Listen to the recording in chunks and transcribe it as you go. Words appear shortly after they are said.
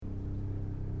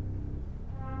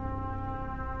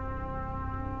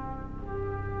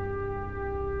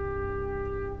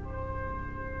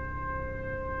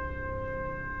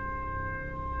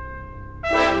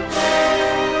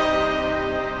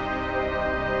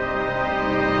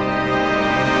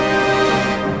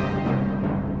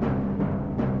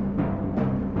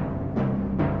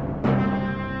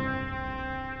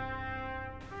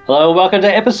Hello and welcome to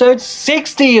episode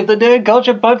 60 of the Nerd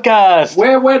Culture Podcast.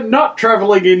 Where we're not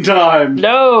travelling in time.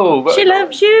 No! She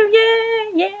loves you,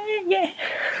 yeah.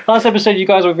 Last episode you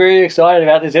guys were very excited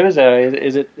about this episode.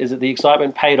 Is it the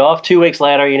excitement paid off? 2 weeks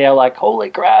later you're now like, holy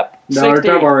crap, No, 60.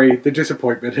 don't worry. The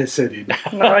disappointment has set in.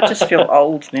 No, I just feel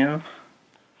old now.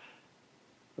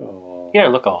 Oh, You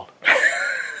don't look old.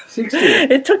 60.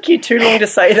 It took you too long to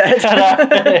say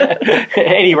that.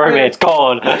 Any romance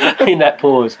gone in that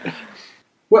pause.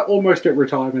 We're almost at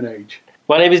retirement age.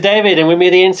 My name is David and with me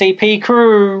the NCP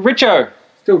crew, Richo,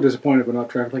 Still disappointed we're not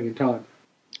travelling in time.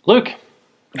 Luke,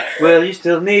 Will you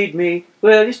still need me?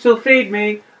 Will you still feed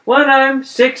me when I'm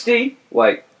 60?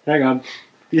 Wait. Hang on.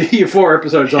 You're 4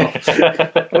 episodes off.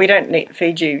 We don't need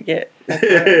feed you yet.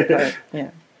 Yeah.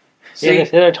 yeah,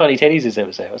 there are tiny teddies this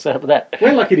episode. What's up with that?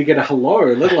 We're lucky to get a hello,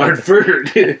 let alone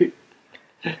food.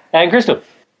 And Crystal.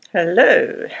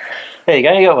 Hello. There you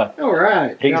go, you got one. All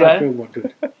right. Exactly. Now I feel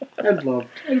wanted and loved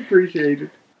and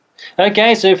appreciated.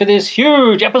 Okay, so for this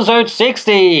huge episode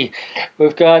 60,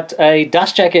 we've got a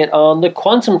dust jacket on The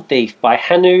Quantum Thief by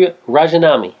Hanu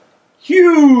Rajanami.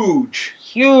 Huge!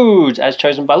 Huge, as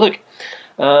chosen by Luke.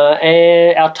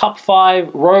 And our top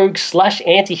 5 rogues /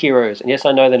 anti-heroes. And yes,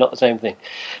 I know they're not the same thing.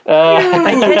 They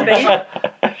can be.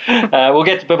 We'll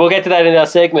get to that in our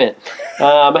segment.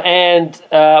 And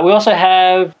we also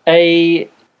have a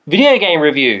video game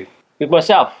review with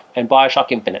myself and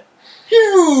Bioshock Infinite.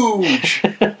 Huge!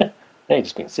 Now you're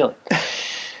just being silly.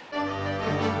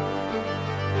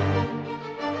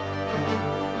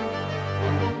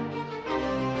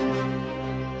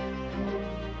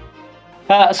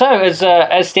 So,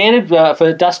 as standard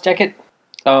for Dust Jacket,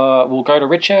 we'll go to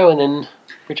Richo and then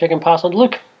Richo can pass on to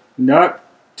Luke. No,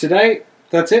 today,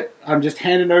 that's it. I'm just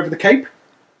handing over the cape,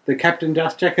 the Captain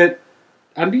Dust Jacket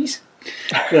undies,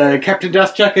 the Captain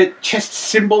Dust Jacket chest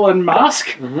symbol and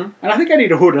mask, and I think I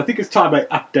need a hood. I think it's time I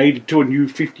updated to a new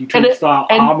 52 style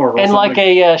armor or and something. like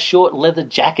a short leather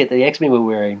jacket that the X-Men were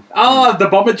wearing. Oh, the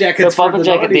bomber jackets The bomber from the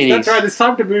jacket 90s. ditties. That's right, it's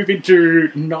time to move into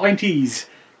 90s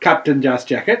Captain Dust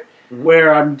Jacket,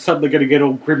 where I'm suddenly going to get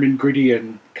all grim and gritty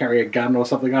and carry a gun or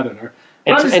something, I don't know.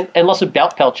 And lots of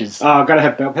belt pouches. I've got to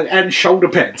have belt pads and shoulder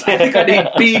pads. I think I need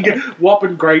big,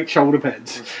 whopping great shoulder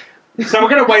pads. So we're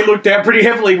going to weigh Luke down pretty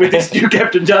heavily with this new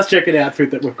Captain Dust Jacket outfit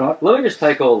that we've got. Let me just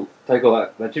take all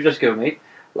that you've just given me.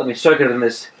 Let me soak it in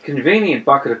this convenient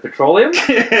bucket of petroleum.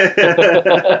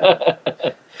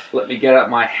 Let me get out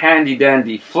my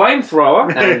handy-dandy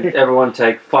flamethrower, and everyone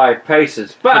take 5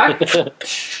 paces back.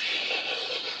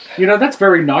 You know, that's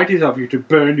very 90s of you to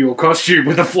burn your costume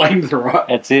with a flamethrower.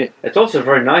 That's it. It's also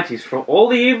very 90s for all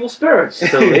the evil spirits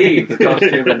to leave the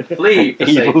costume and flee for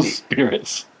Evil safety.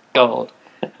 spirits. God.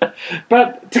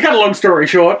 But to cut a long story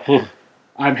short,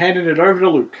 I'm handing it over to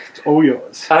Luke. It's all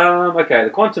yours. Okay,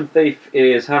 The Quantum Thief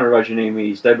is Hanu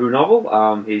Rajanami's debut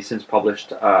novel. He's since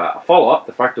published a follow-up,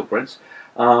 The Fractal Prince.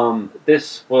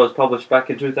 This was published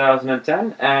back in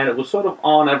 2010, and it was sort of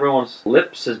on everyone's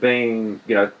lips as being,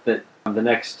 the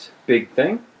next big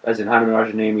thing. As in, Hanu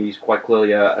Rajanami is quite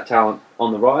clearly a talent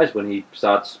on the rise when he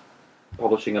starts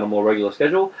publishing on a more regular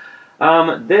schedule.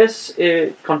 This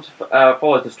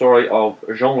follows the story of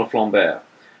Jean Laflambert,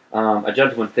 a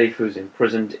gentleman thief who's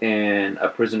imprisoned in a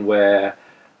prison where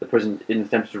the prison, in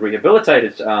attempts to rehabilitate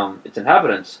its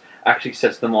inhabitants, actually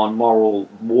sets them on moral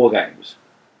war games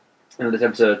in an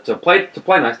attempt to play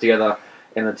nice together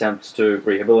in an attempt to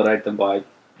rehabilitate them by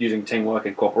using teamwork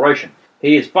and cooperation.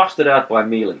 He is busted out by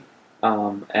Mealy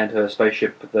and her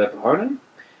spaceship, the Pahonin,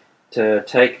 to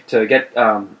get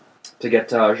Jean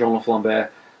Laflambert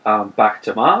back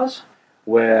to Mars,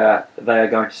 where they are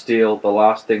going to steal the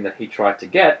last thing that he tried to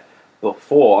get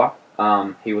before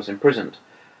he was imprisoned.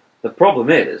 The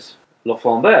problem is,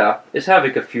 Laflambert is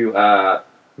having a few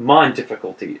memory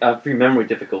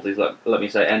difficulties, let me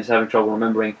say, and is having trouble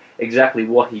remembering exactly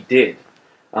what he did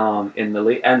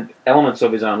and elements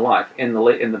of his own life in the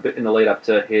lead up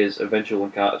to his eventual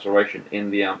incarceration in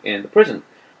the prison.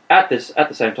 At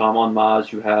the same time, on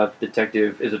Mars, you have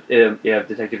Detective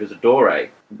Isadore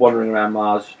wandering around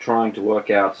Mars, trying to work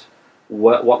out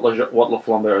what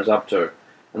Laflambert is up to,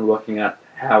 and working out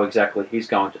how exactly he's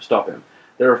going to stop him.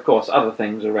 There are, of course, other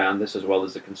things around this as well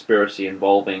as the conspiracy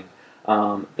involving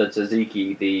the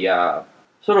Tzatziki, the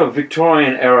sort of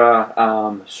Victorian era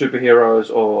superheroes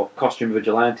or costume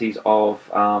vigilantes of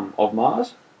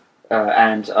Mars,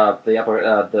 and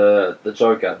the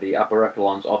Joker, the upper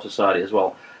echelons of society as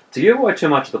well. To give away too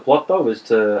much of the plot, though, is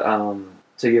to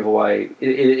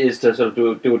sort of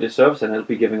do a disservice, and it'll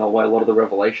be giving away a lot of the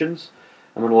revelations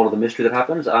and a lot of the mystery that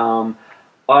happens.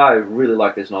 I really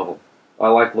like this novel. I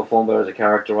like Le Flambeau as a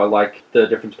character. I like the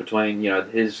difference between,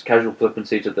 his casual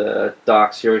flippancy to the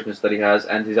dark seriousness that he has,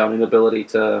 and his own inability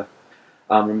to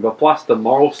remember. Plus, the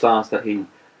moral stance that he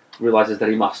realizes that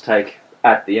he must take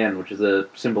at the end, which is a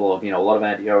symbol of, a lot of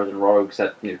anti-heroes and rogues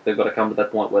that they've got to come to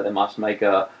that point where they must make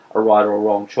a right or a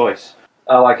wrong choice.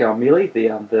 I like Amelie,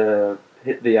 the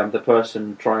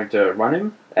person trying to run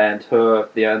him, and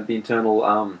the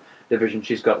internal division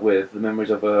she's got with the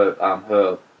memories of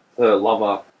her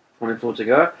lover influencing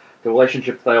her. The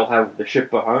relationship they all have with the ship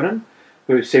Bohonen,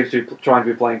 who seems to be trying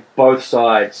to be playing both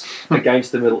sides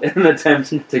against the middle in an attempt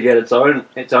to get its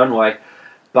own way.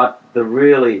 But the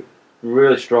really,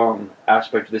 really strong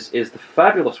aspect of this is the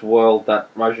fabulous world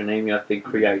that Rajanimi, I think,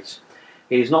 creates.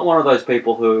 He's not one of those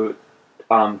people who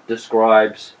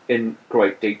describes in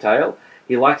great detail.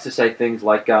 He likes to say things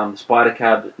like Spider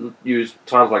Cab, use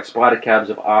titles like Spider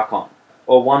Cabs of Archon,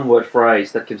 or one-word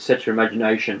phrase that can set your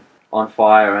imagination on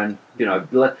fire, and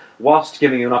whilst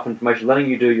giving you enough information, letting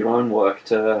you do your own work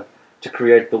to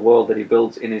create the world that he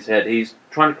builds in his head. He's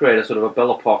trying to create a sort of a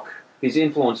Belle Epoque. He's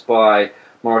influenced by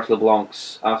Maurice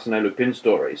Leblanc's Arsène Lupin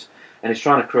stories, and he's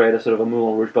trying to create a sort of a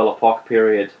Moulin Rouge Belle Epoque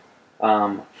period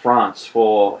France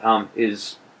for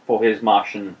his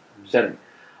Martian setting,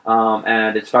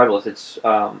 and it's fabulous. It's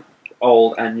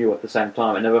old and new at the same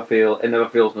time. It never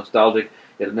feels nostalgic.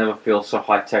 It never feels so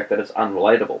high tech that it's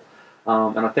unrelatable.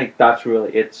 And I think that's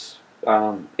really its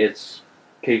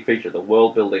key feature, the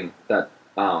world building that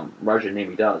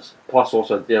Rajanimi does. Plus,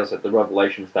 also the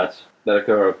revelations that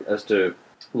occur as to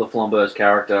Le Flambeau's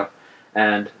character,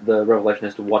 and the revelation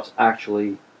as to what's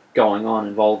actually going on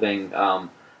involving the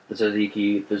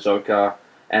Tzatziki, the Zoka,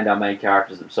 and our main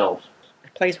characters themselves.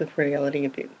 It plays with reality a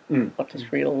bit. What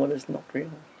is real, what is not real.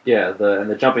 Yeah,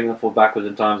 the jumping forward backwards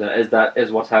in times, and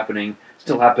is what's happening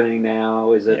still happening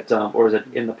now? Is it or is it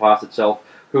in the past itself?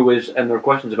 And there are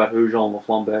questions about who Jean Le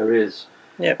Flambeau is.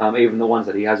 Yep. Even the ones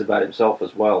that he has about himself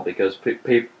as well, because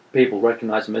people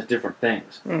recognise him as different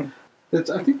things.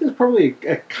 I think there's probably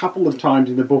a couple of times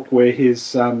in the book where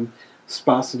his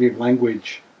sparsity of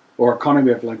language or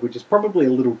economy of language is probably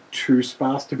a little too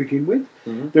sparse to begin with.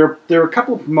 Mm-hmm. There are a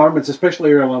couple of moments,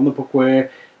 especially early on in the book, where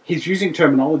he's using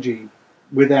terminology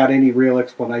without any real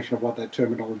explanation of what that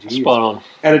terminology is. Spot on.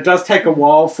 And it does take a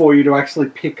while for you to actually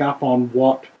pick up on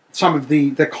what some of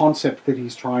the concept that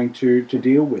he's trying to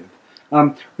deal with.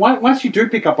 Once you do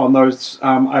pick up on those,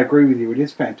 I agree with you, it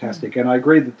is fantastic. And I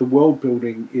agree that the world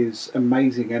building is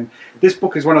amazing. And this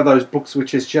book is one of those books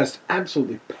which is just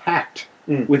absolutely packed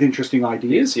with interesting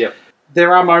ideas. Yep.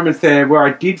 There are moments there where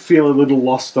I did feel a little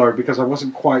lost, though, because I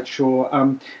wasn't quite sure.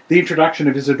 The introduction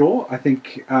of Isidore, I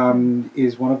think,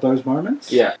 is one of those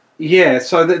moments. Yeah. Yeah,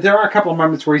 so there are a couple of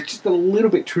moments where he's just a little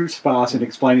bit too sparse in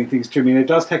explaining things to me, and it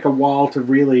does take a while to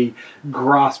really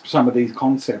grasp some of these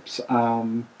concepts.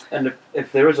 And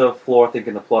if there is a flaw, I think,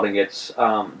 in the plotting, it's the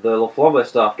Le Flambeau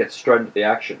stuff gets straight into the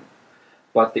action,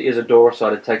 but the Isidore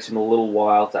side, it takes him a little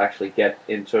while to actually get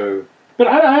into... But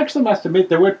I actually must admit,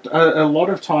 there were a lot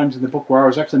of times in the book where I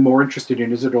was actually more interested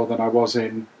in Isidore than I was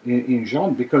in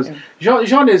Jean, because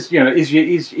Jean is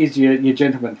your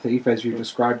gentleman thief, as you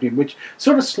described him, which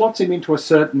sort of slots him into a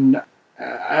certain,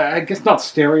 I guess not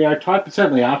stereotype, but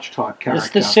certainly archetype character.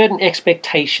 There's certain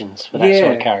expectations for that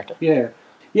sort of character.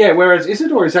 Yeah. Whereas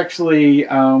Isidore is actually,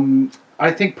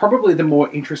 I think, probably the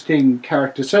more interesting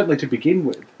character, certainly to begin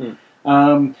with.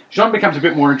 Jean becomes a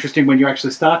bit more interesting when you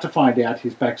actually start to find out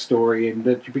his backstory, and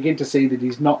that you begin to see that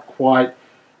he's not quite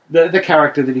the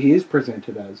character that he is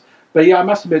presented as. But yeah, I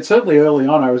must admit, certainly early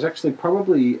on, I was actually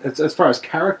probably, as far as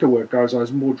character work goes, I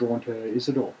was more drawn to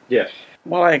Isidore. Yeah.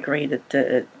 Well, I agree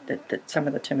that some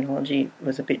of the terminology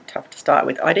was a bit tough to start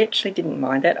with. I actually didn't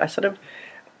mind that.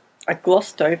 I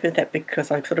glossed over that because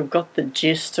I sort of got the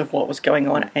gist of what was going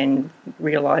on and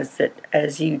realised that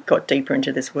as you got deeper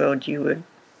into this world, you would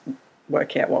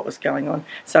work out what was going on.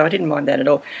 So I didn't mind that at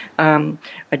all.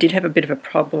 I did have a bit of a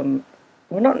problem,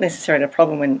 well, not necessarily a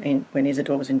problem when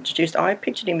Isidore was introduced. I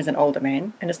pictured him as an older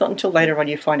man, and it's not until later on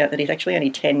you find out that he's actually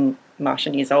only 10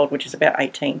 Martian years old, which is about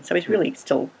 18. So he's really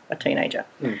still a teenager.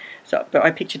 But I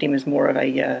pictured him as more of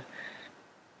a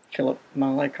Philip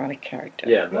Marlowe kind of character,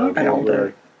 an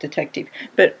older detective.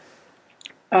 But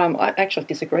I actually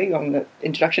disagree on the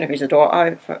introduction of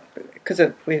Isidore. Because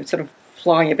we're sort of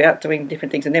flying about doing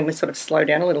different things, and then we sort of slow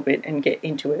down a little bit and get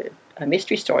into a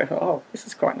mystery story. I thought, oh, this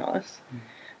is quite nice.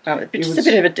 Just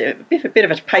a bit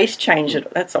of a pace change.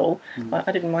 That's all.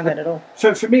 I didn't mind that at all.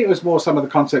 So for me, it was more some of the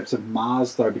concepts of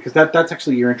Mars, though, because that's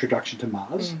actually your introduction to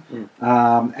Mars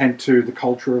and to the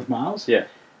culture of Mars. Yeah,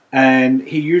 and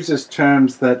he uses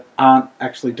terms that aren't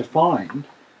actually defined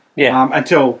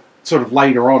until sort of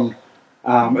later on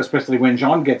especially when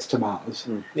Jean gets to Mars.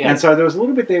 Yeah. And so there was a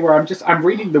little bit there where I'm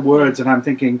reading the words and I'm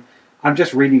thinking, I'm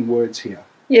just reading words here.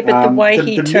 Yeah, but the way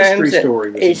he the mystery terms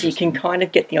story was it is you interesting. can kind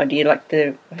of get the idea, like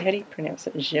how do you pronounce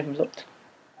it? Jevolot.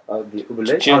 The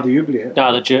oubliette. Oh, the oubliette.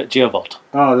 No, the Geovault.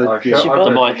 Oh,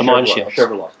 the The mind shields.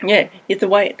 Chevrolet. Yeah, the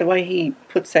way he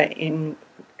puts that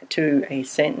into a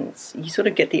sentence, you sort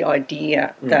of get the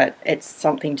idea that it's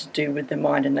something to do with the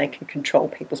mind, and they can control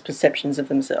people's perceptions of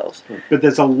themselves. But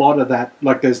there's a lot of that.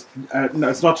 Like there's, no,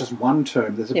 it's not just one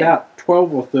term. There's Yeah. about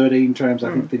 12 or 13 terms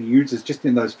I think that he uses just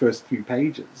in those first few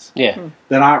pages Yeah.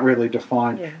 that aren't really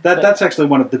defined. Yeah. That's actually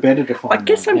one of the better defined. I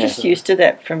guess I'm ones. just used to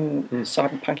that from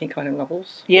cyberpunky kind of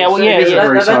novels. Yeah, well, So yeah, it's a yeah.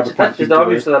 very That's cyberpunk thing to I'm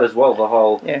do. used to that as well. The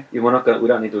whole Yeah. we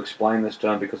don't need to explain this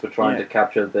term because we're trying to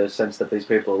capture the sense that these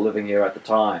people are living here at the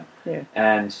time. Yeah.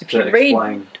 And If to you read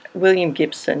explain. William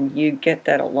Gibson, you get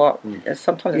that a lot.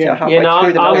 Sometimes it's Yeah. halfway Yeah, no,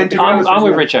 through the I'm, novel. And to be honest I'm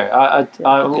with with you-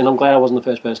 Richo, and I'm glad I wasn't the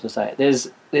first person to say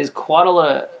it. There's quite a lot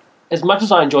of, as much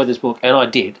as I enjoyed this book, and I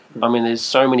did. I mean, there's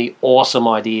so many awesome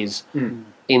ideas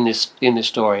in this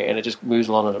story, and it just moves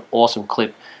along at an awesome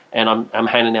clip. And I'm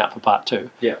handing out for part 2,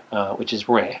 Yeah. which is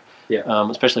rare, Yeah.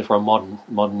 especially for a modern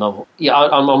novel. Yeah,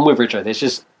 I'm with Richo. There's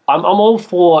just I'm all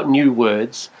for new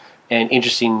words and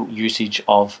interesting usage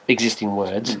of existing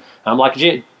words. Like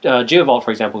Geovault,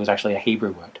 for example, is actually a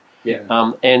Hebrew word.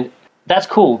 Yeah. And that's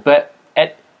cool, but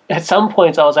at some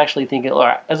points I was actually thinking, all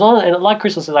right, as long and like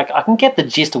Crystal said, like I can get the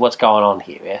gist of what's going on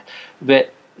here, yeah?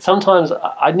 But sometimes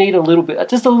I need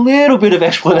just a little bit of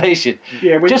explanation,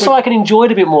 Yeah, so I can enjoy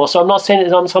it a bit more. So I'm not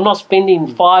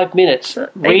spending 5 minutes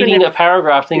reading a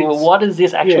paragraph thinking, well, what does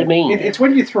this actually mean? It's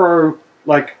when you throw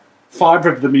like 5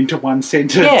 of them into one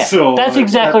sentence. Yeah, or, that's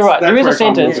exactly right. There is a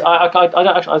sentence. I don't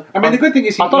actually. I mean, the good thing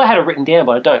is I thought I had it written down,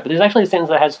 but I don't. But there's actually a sentence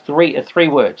that has three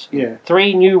words. Yeah.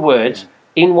 3 new words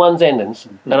in one sentence,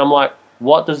 and I'm like,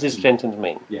 what does this sentence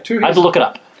mean? Yeah. To I have to look it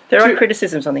up. There are to-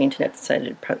 criticisms on the internet that say that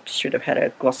it perhaps should have had a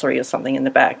glossary or something in the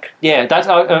back. Yeah, that's.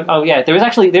 Yeah, there is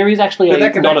actually But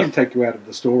that can not take you out of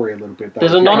the story a little bit. Though,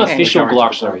 there's if a you non-official go into the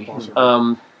glossary.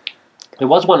 There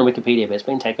was one on Wikipedia, but it's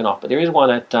been taken off. But there is one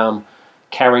at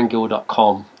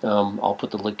KarenGill.com. I'll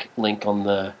put the link on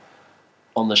the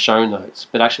show notes.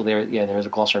 But actually, there is a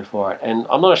glossary for it, and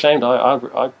I'm not ashamed.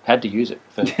 I had to use it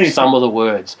for some of the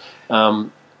words. I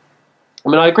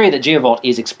mean, I agree that Geovault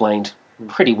is explained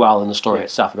pretty well in the story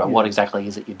itself about what exactly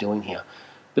is it you're doing here.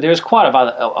 But there is quite a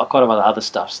lot of other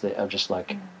stuffs that are just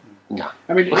like, no.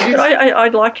 I mean, But I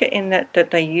like it in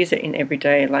that they use it in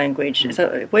everyday language.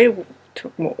 So we're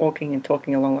walking and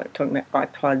talking along, like talking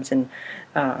about iPods and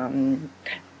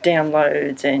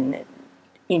downloads and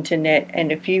internet,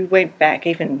 and if you went back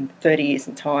even 30 years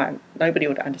in time, nobody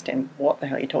would understand what the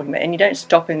hell you're talking about, and you don't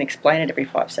stop and explain it every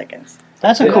 5 seconds.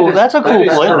 That's a cool is point.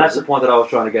 And that's the point that I was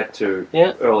trying to get to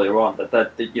Yeah. earlier on.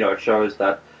 That it shows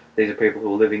that these are people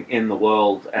who are living in the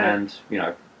world, and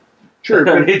true,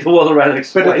 don't but, need the world around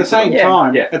explained. but at the same Yeah.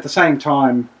 time, Yeah. I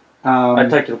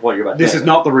take to the point you're about. this to is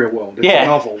not the real world. It's Yeah. a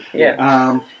novel.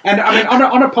 Yeah. And I mean,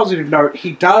 on a positive note,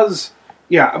 he does.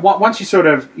 Yeah, once you sort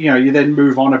of you then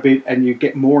move on a bit and you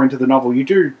get more into the novel, you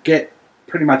do get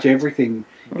pretty much everything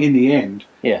in the end.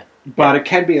 Yeah. But it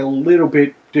can be a little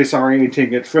bit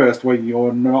disorienting at first when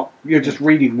you're just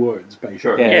reading words basically.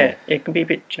 Sure. Yeah. Yeah, it can be a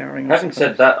bit jarring. Having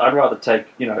said that, I'd rather take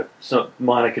some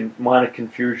minor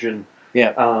confusion,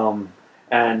 Yeah.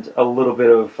 and a little bit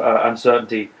of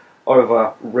uncertainty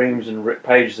over reams and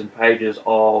pages and pages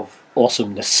of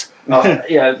Awesomeness. Of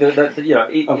explanation.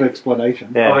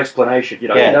 Yeah. of explanation.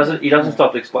 Yeah. He doesn't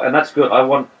stop to explain, and that's good. I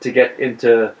want to get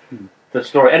into the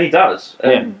story, and he does.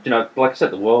 And like I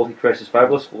said, the world he creates is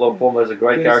fabulous. Lord is a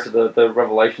great Yes. character. The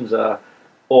revelations are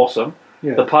awesome.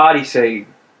 Yeah. The party scene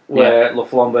where La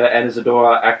Flambe and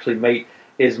Isadora actually meet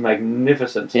is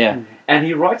magnificent. Yeah. And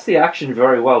he writes the action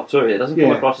very well too. It doesn't come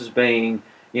Yeah. across as being,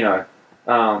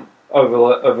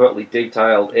 overtly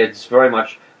detailed. It's very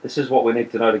much, this is what we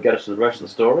need to know to get us to the rest of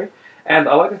the story. And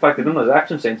I like the fact that in those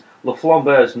action scenes, La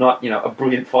Flambe is not, a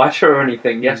brilliant fighter or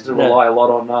anything. He has to rely a lot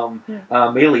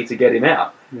on melee to get him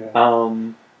out. Yeah.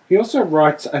 He also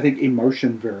writes, I think,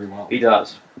 emotion very well. He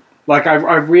does. Like, I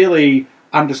really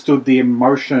understood the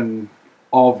emotion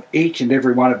of each and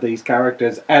every one of these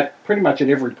characters at pretty much at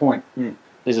every point.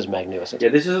 This is magnificent. Yeah,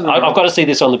 this is. I've got to see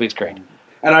this on the big screen.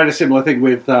 And I had a similar thing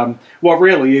with what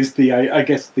really is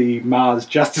the Mars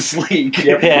Justice League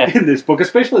Yeah. in this book,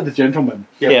 especially the Gentleman.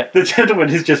 Yeah. The Gentleman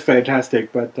is just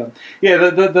fantastic. But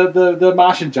the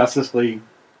Martian Justice League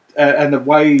and the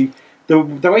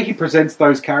way he presents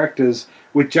those characters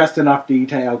with just enough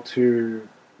detail to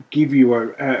give you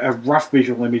a rough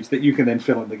visual image that you can then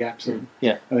fill in the gaps in.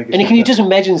 Yeah. I think And can you just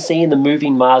imagine seeing the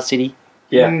moving Mars City?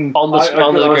 Yeah. On the I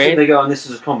screen. was sitting there going, this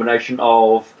is a combination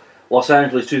of Los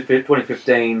Angeles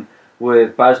 2015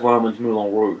 with Baz Luhrmann's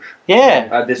Moulin Rouge.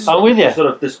 Yeah, This I'm with you. Sort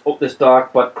of this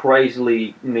dark but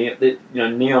crazily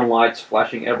neon lights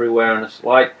flashing everywhere, and a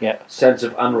slight sense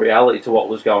of unreality to what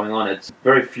was going on. It's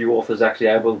very few authors actually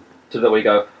able to that we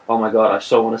go, oh my god, I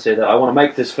so want to see that. I want to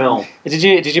make this film. Did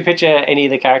you picture any of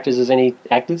the characters as any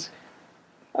actors?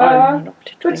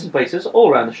 Bits and pieces all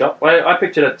around the shop. I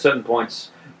pictured at certain points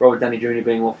Robert Downey Jr.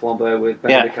 being Lord Flambeau with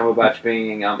Benedict Cumberbatch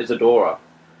being Isadora.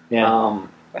 Yeah.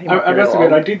 I must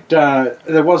admit, I did.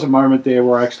 There was a moment there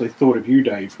where I actually thought of you,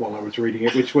 Dave, while I was reading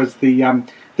it, which was the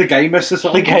Gamer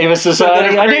Society. The Gamer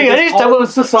Society. I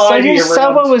knew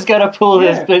someone was going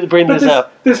to bring this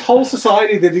up. This whole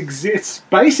society that exists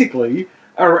basically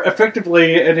are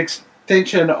effectively an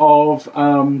extension of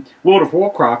World of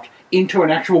Warcraft into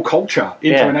an actual culture,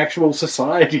 into an actual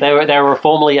society. They were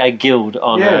formerly a guild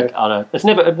on a. It's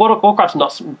never World of Warcraft's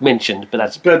not mentioned, but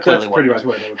that's clearly pretty much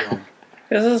where they were going.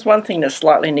 This is one thing that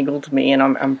slightly niggled me, and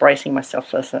I'm bracing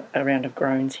myself for a round of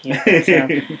groans here.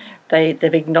 They've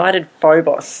ignited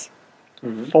Phobos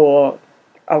for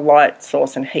a light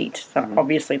source and heat. So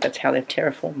obviously that's how they've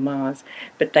terraformed Mars.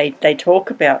 But they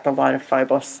talk about the light of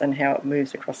Phobos and how it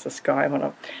moves across the sky and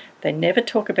whatnot. They never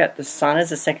talk about the sun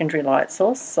as a secondary light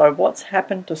source. So what's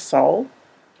happened to Sol?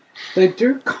 They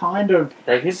do kind of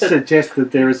suggest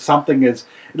that there is something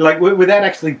without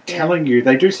actually telling you,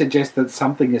 they do suggest that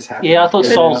something is happening. Yeah, I thought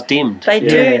Sol's dimmed. They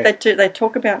do. They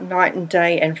talk about night and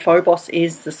day, and Phobos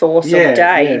is the source of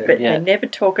day, but they never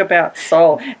talk about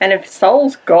Sol. And if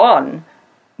Sol's gone,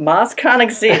 Mars can't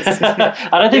exist.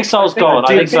 I don't think Sol's gone.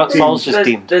 I think Sol's just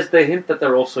dimmed. There's the hint that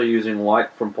they're also using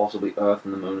light from possibly Earth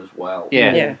and the Moon as well.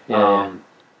 Yeah.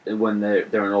 When they're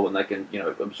in orbit, and they can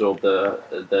absorb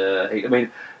the heat. I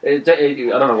mean, I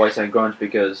don't know why you're saying groans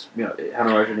because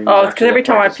Hannah Rosen. Because every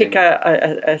time I pick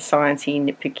a sciencey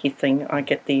nitpicky thing, I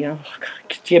get the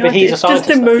but he's a scientist.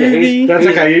 Just a movie. That's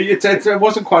okay. It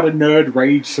wasn't quite a nerd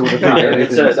rage sort of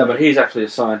thing. But he's actually a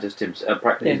scientist himself.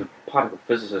 He's a particle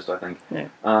physicist, I think,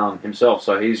 himself.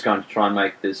 So he's going to try and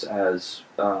make this as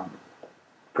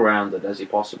grounded as he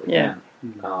possibly can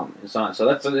in science. So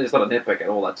it's not a nitpick at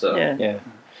all. That's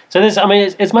So this, I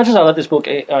mean, as much as I love this book,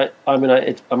 I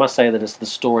must say that it's the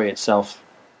story itself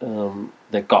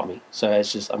that got me. So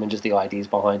it's just, just the ideas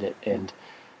behind it and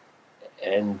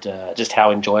just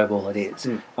how enjoyable it is.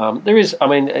 There is, the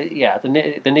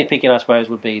nitpicking, I suppose,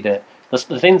 would be that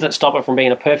the things that stop it from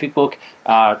being a perfect book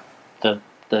are the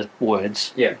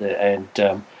words. Yeah. And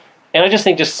I just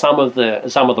think just some of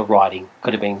the writing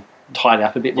could have been tied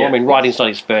up a bit more. I mean, writing's not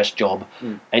his first job,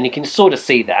 and you can sort of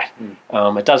see that.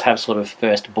 It does have sort of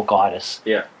first bookitis.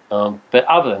 Yeah. But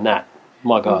other than that,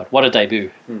 my God, what a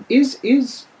debut! Is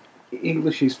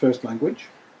English his first language?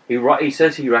 He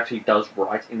says he actually does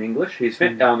write in English. He's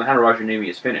Hannah Rojanimi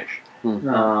is Finnish,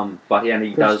 but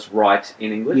he does write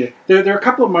in English. Yeah. There are a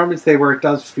couple of moments there where it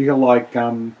does feel like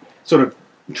sort of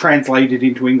translated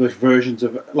into English versions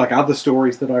of like other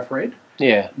stories that I've read.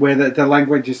 Yeah. Where the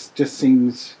language just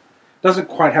seems. Doesn't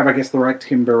quite have, I guess, the right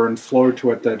timbre and flow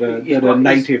to it that a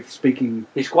native speaking.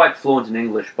 He's quite fluent in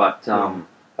English, but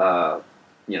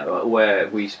where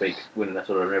we speak in a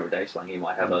sort of everyday slang, he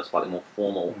might have a slightly more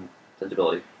formal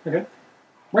sensibility. Okay.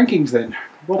 Rankings then.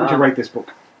 What would you rate this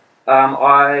book?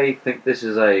 I think this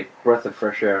is a breath of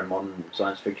fresh air in modern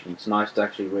science fiction. It's nice to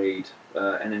actually read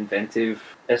an inventive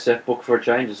SF book for a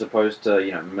change, as opposed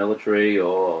to military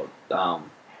or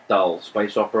dull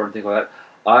space opera and things like that.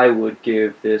 I would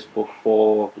give this book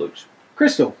 4 Blues.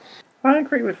 Crystal. I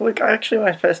agree with Luke. Actually, when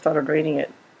I first started reading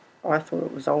it, I thought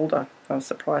it was older. I was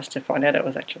surprised to find out it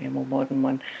was actually a more modern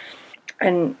one.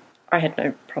 And I had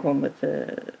no problem with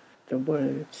the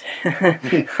words.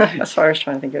 That's why I was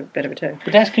trying to think of a better term.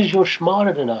 But that's because you're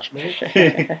smarter than us, man.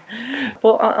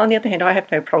 Well, on the other hand, I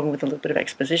have no problem with a little bit of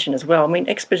exposition as well. I mean,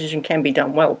 exposition can be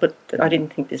done well, but I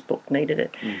didn't think this book needed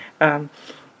it.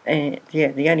 And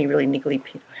the only really niggly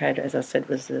bit I had, as I said,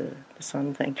 was the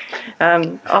sun thing.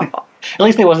 At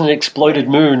least there wasn't an exploded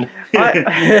moon. That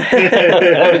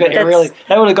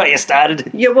would have got you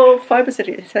started. Yeah, well, Phobos said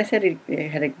they said it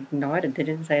had ignited. They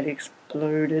didn't say it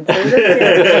exploded. So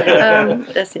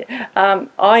that's it.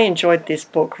 I enjoyed this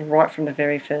book right from the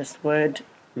very first word.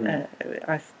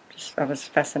 I was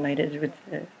fascinated with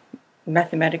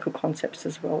mathematical concepts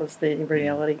as well as the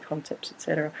reality concepts,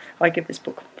 etc. I give this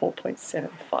book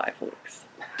 4.75 looks.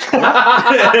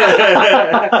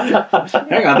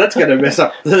 Hang on, that's going to mess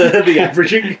up the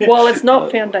averaging. Well, it's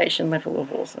not foundation level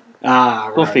of awesome.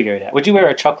 Right. We'll figure it out. Would you wear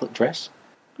a chocolate dress?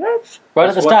 That's right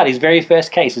at the start, his very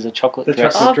first case is a chocolate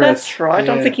dress. That's right.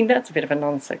 Yeah. I'm thinking that's a bit of a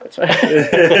non sequitur.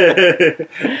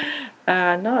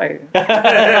 No.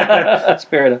 That's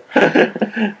fair enough.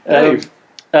 Dave.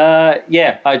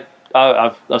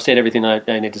 I've said everything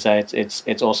I need to say.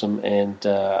 It's awesome, and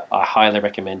I highly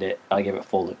recommend it. I give it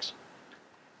 4 Lukes.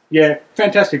 Yeah,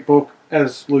 fantastic book.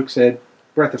 As Luke said,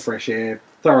 breath of fresh air.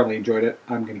 Thoroughly enjoyed it.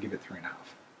 I'm going to give it 3.5.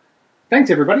 Thanks,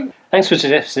 everybody. Thanks for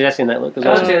suggesting that, Luke.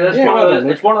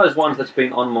 It's one of those ones that's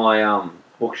been on my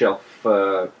bookshelf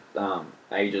for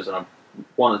ages, and I've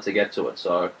wanted to get to it.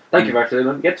 So thank you for actually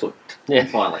letting me get to it. Yeah.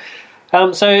 Finally.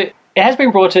 So it has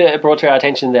been brought to our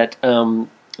attention that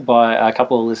by a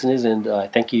couple of listeners, and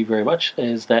thank you very much,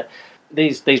 is that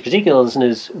these particular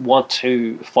listeners want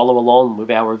to follow along with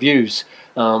our reviews,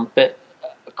 but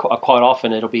quite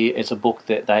often it's a book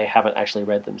that they haven't actually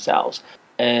read themselves,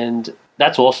 and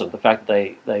that's awesome. The fact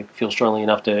that they feel strongly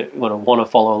enough to want to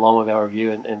follow along with our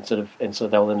review and so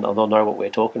they'll know what we're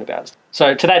talking about.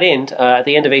 So to that end, at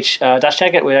the end of each Dust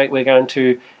Jacket, we're going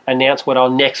to announce what our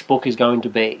next book is going to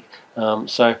be.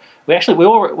 So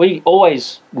we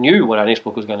always knew what our next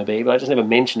book was going to be, but I just never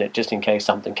mentioned it just in case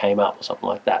something came up or something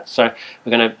like that. So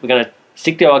we're gonna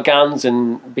stick to our guns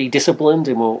and be disciplined,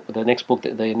 and the next book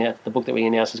the book that we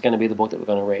announce is going to be the book that we're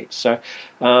going to read. So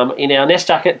in our next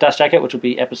Dust Jacket, which will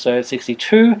be episode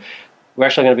 62, we're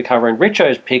actually going to be covering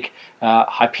Richo's pick,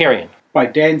 Hyperion. By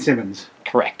Dan Simmons.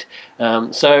 Correct.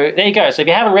 So there you go. So if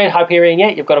you haven't read Hyperion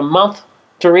yet, you've got a month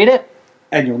to read it.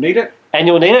 And you'll need it. And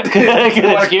you'll need it because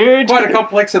it's huge. Quite a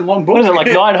complex and long book. What is it, like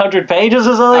 900 pages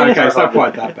or something? Okay, it's not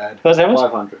quite that bad. What's that much?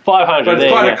 500. 500. But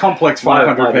it's quite a complex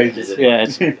 500 pages. Yeah,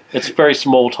 it's very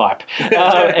small type. So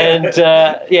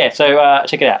check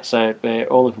it out. So we're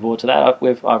all looking forward to that.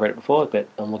 I've read it before, but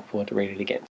I'm looking forward to reading it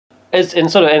again. As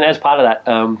part of that,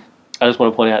 I just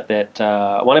want to point out that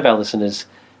one of our listeners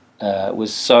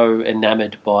was so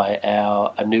enamoured by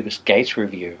our Anubis Gates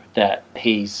review that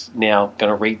he's now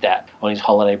going to read that on his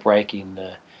holiday break in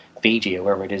Fiji or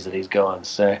wherever it is that he's gone.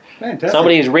 So fantastic.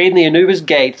 Somebody is reading the Anubis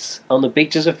Gates on the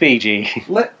beaches of Fiji.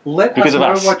 Let us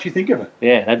know what you think of it.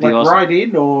 Yeah, that'd be awesome. Write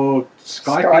in or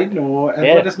Skype in and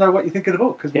let us know what you think of the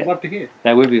book, because we'd love to hear.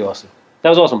 That would be awesome. That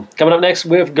was awesome. Coming up next,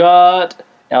 we've got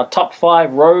our top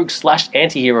 5 rogues /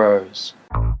 anti-heroes.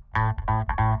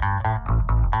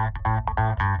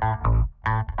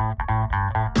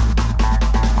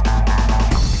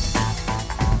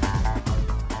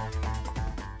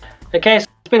 Okay, so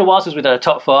it's been a while since we've done a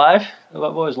top 5. I've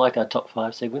always liked our top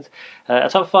 5 segments. Our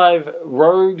top 5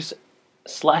 rogues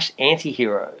 /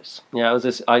 anti-heroes. I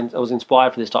was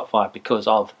inspired for this top 5 because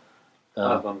of Jean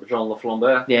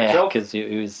Laflambeau. Yeah, because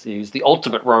he was the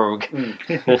ultimate rogue.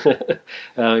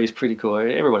 He's pretty cool.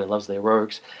 Everybody loves their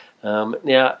rogues.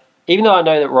 Now, even though I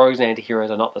know that rogues and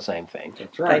anti-heroes are not the same thing.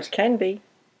 That's right. They can be.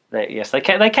 Yes, they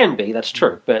can be. That's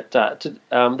true, but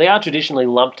they are traditionally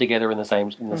lumped together in the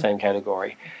same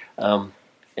category.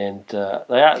 And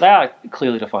they are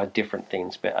clearly defined different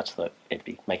things, but I just thought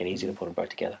it'd make it easy to put them both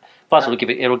together. Plus,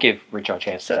 it'll give Richo a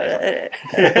chance to say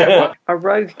something. A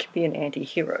rogue can be an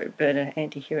anti-hero, but an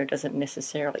anti-hero doesn't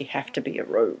necessarily have to be a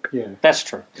rogue. Yeah, that's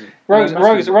true.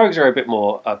 Rogues are a bit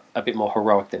more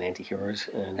heroic than anti-heroes.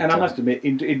 And I must admit,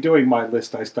 in doing my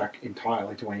list, I stuck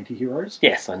entirely to anti-heroes.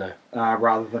 Yes, I know.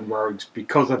 Rather than rogues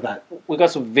because of that. We've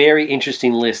got some very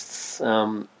interesting lists.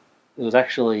 There was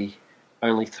actually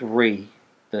only 3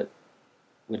 that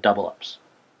were double ups.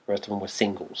 The rest of them were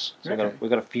singles. So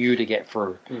we've got a few to get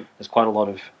through. There's quite a lot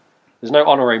of. There's no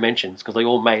honorary mentions because they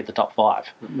all made the top 5.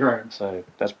 Right. So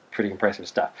that's pretty impressive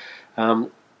stuff.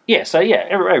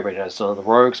 Everybody knows sort of the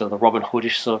rogue, sort of the Robin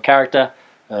Hoodish sort of character.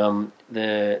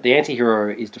 The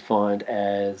anti-hero is defined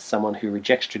as someone who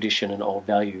rejects tradition and old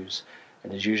values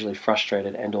and is usually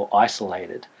frustrated and or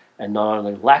isolated and not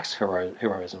only lacks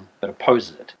heroism but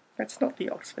opposes it. That's not the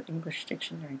Oxford English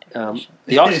Dictionary definition.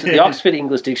 The Oxford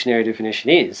English Dictionary definition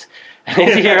is an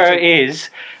anti-hero is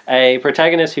a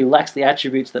protagonist who lacks the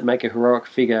attributes that make a heroic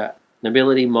figure: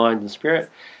 nobility, mind and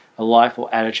spirit, a life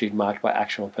or attitude marked by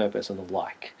action or purpose, and the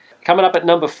like. Coming up at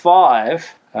number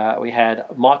 5, we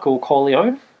had Michael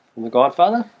Corleone from The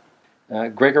Godfather,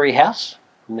 Gregory House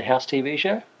from the House TV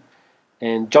show,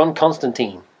 and John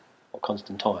Constantine, or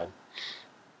Constantine.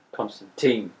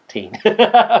 Constantine.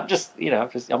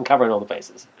 I'm covering all the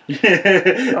bases. You've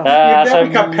now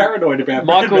become paranoid about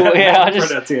Michael. I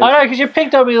know, because you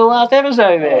picked on me the last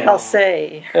episode, man. I'll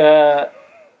say.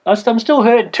 I'm still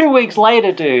hurt 2 weeks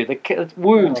later, dude. The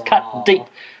wounds cut deep.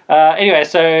 Anyway,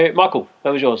 so Michael, that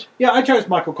was yours. Yeah, I chose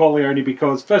Michael Corleone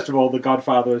because, first of all, The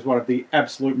Godfather is one of the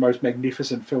absolute most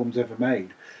magnificent films ever made.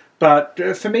 But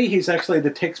for me, he's actually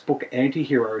the textbook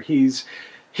anti-hero. He's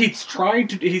he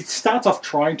starts off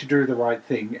trying to do the right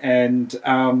thing, and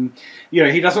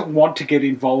he doesn't want to get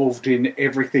involved in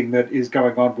everything that is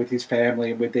going on with his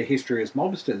family and with their history as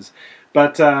mobsters.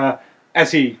 But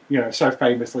as he so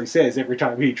famously says, every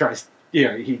time he tries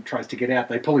to get out,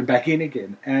 they pull him back in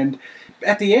again. And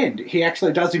at the end, he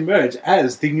actually does emerge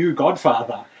as the new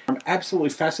Godfather. I'm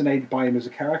absolutely fascinated by him as a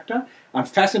character. I'm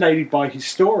fascinated by his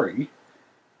story.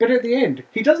 But at the end,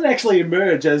 he doesn't actually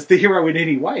emerge as the hero in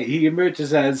any way. He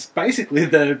emerges as basically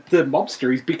the mobster.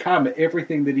 He's become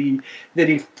everything that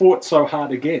he fought so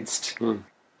hard against.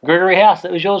 Gregory House,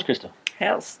 that was yours, Krista.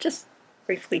 House, just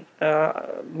briefly,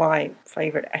 my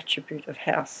favourite attribute of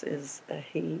House is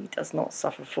he does not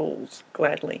suffer fools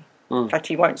gladly. In fact,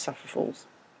 he won't suffer fools.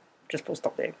 Just full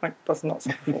stop there. Does not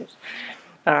suffer fools.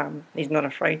 He's not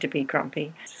afraid to be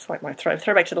grumpy. It's just like my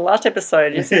throwback to the last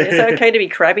episode. It's okay to be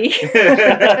crabby.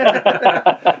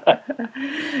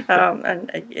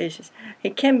 And he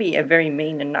can be a very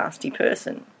mean and nasty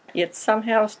person, yet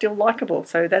somehow still likable.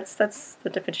 So that's the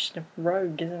definition of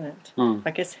rogue, isn't it? I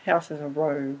guess House is a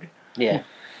rogue. Yeah.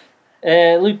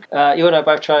 Luke, you and I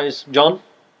both chose John.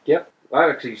 Yep. I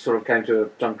actually sort of came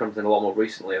to John Crumpton a lot more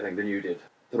recently, I think, than you did,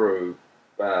 through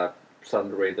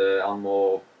starting to read the Alan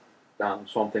Moore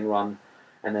Swamp Thing run,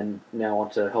 and then now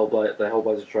onto the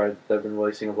Hellblazer trade they've been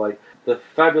releasing of late. The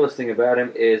fabulous thing about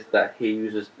him is that he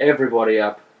uses everybody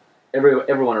up,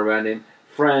 everyone around him,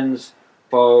 friends,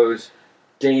 foes,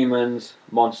 demons,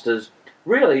 monsters,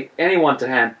 really anyone to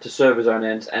hand to serve his own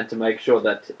ends and to make sure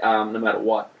that no matter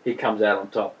what, he comes out on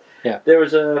top. Yeah. There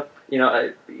is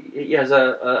he has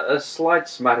a slight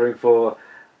smattering for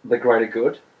the greater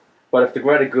good, but if the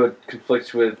greater good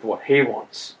conflicts with what he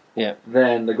wants,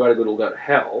 then the greater good will go to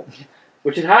hell,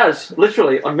 which it has,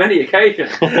 literally, on many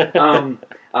occasions, to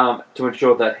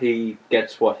ensure that he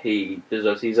gets what he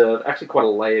deserves. He's actually quite a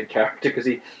layered character, because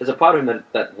there's a part of him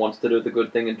that wants to do the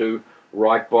good thing and do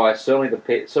right by certainly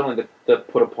the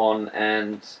put upon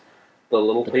and the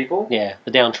little people. Yeah,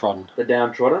 the downtrodden. The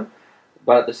downtrodden.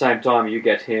 But at the same time, you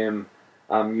get him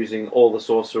using all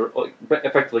the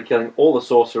effectively killing all the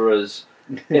sorcerers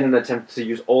in an attempt to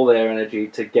use all their energy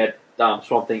to get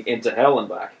Swamp Thing into hell and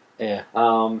back. Yeah.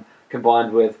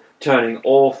 Combined with turning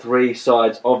all three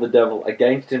sides of the devil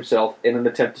against himself in an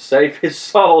attempt to save his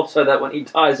soul, so that when he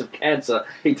dies of cancer,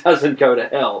 he doesn't go to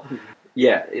hell.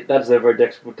 Yeah, that's a very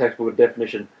textbook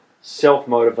definition.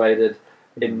 Self-motivated,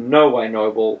 in no way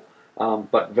noble,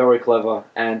 but very clever,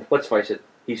 and let's face it,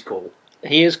 he's cool.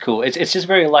 He is cool. It's just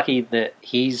very lucky that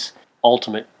his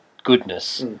ultimate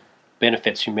goodness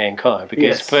benefits humankind,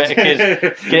 because it's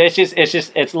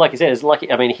like you said, it's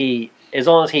lucky. I mean, as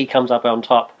long as he comes up on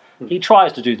top, he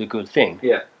tries to do the good thing.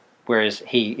 Yeah. Whereas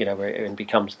he, and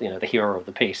becomes the hero of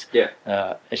the piece. Yeah.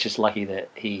 It's just lucky that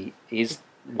he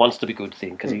wants to be good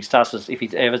thing, because if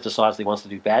he ever decides he wants to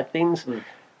do bad things,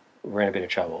 we're in a bit of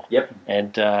trouble. Yep.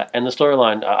 And the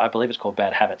storyline, I believe it's called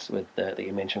Bad Habits, with that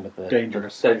you mentioned with the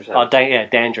Dangerous Habits.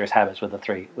 Dangerous Habits with the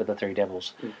three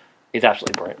devils. It's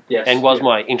absolutely brilliant. Yes. And was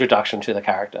my introduction to the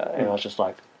character, and I was just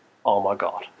like, oh my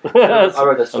god. I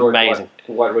read that story amazing.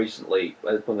 Quite recently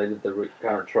when they did the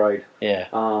current trade. Yeah.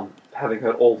 Having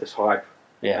heard all this hype,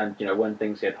 Yeah. and when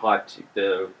things get hyped,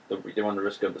 you run the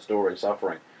risk of the story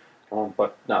suffering.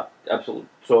 But no, absolutely.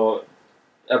 So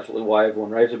absolutely why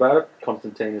everyone raves about it.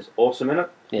 Constantine is awesome in it.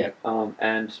 Yeah.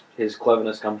 And his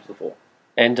cleverness comes to the fore.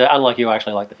 And unlike you, I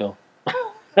actually like the film.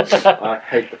 I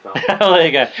hate the film. Well, there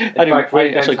you go. I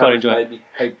actually quite enjoy it. Made me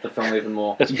hate the film even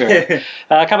more. That's great.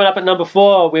 Coming up at number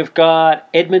 4, we've got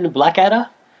Edmund Blackadder,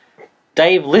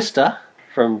 Dave Lister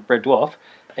from Red Dwarf,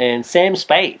 and Sam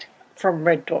Spade. From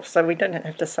Red Dwarf, so we don't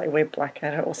have to say where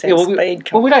Blackadder or Sam Spade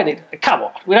come on. We don't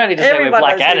need to say where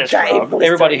Blackadder's from.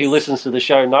 Everybody who listens to the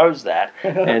show knows that.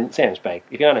 And Sam Spade,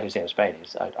 if you don't know who Sam Spade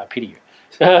is, I pity you.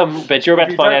 But you're about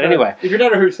to find out anyway. If you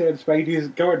don't know who Sam Spade is,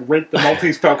 go and rent the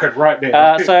Maltese Falcon right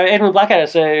now. So Edmund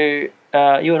Blackadder,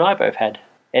 you and I both had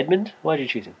Edmund. Why did you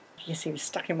choose him? Yes, he was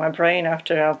stuck in my brain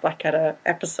after our Blackadder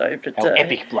episode. But, our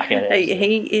epic Blackadder.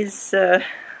 He is...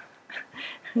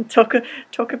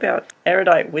 Talk about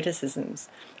erudite witticisms.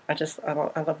 I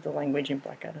love the language in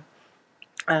Blackadder.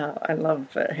 I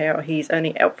love how he's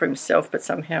only out for himself, but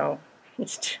somehow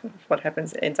what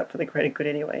happens ends up for the greater good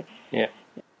anyway. Yeah.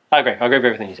 I agree with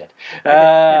everything you said.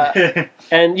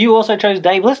 And you also chose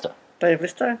Dave Lister. Dave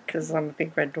Lister, because I'm a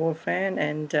big Red Dwarf fan,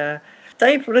 and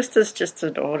Dave Lister's just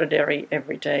an ordinary,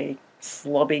 everyday,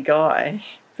 slobby guy,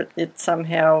 but it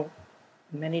somehow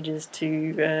manages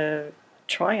to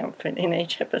triumph in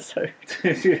each episode.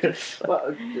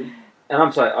 Well, and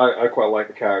I'm sorry, I quite like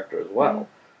the character as well.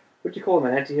 Would you call him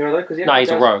an anti-hero though? No, he's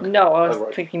a rogue. No, I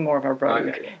was thinking more of a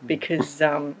rogue, because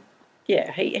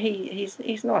Yeah,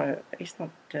 he's not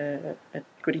a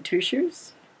goody two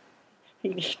shoes.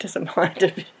 He doesn't mind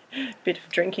a bit of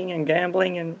drinking and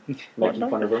gambling and Making whatnot.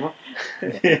 fun of Rimmer.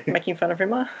 Making fun of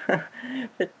Rimmer.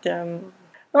 But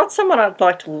not someone I'd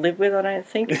like to live with, I don't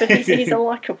think. But he's a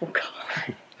likeable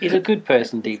guy. He's a good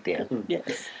person deep down.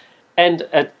 Yes. And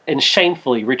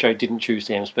shamefully, Richo didn't choose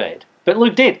Sam Spade. But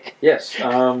Luke did. Yes,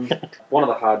 one of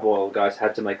the hardboiled guys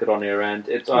had to make it on here, and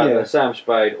it's either Sam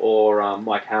Spade or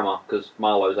Mike Hammer, because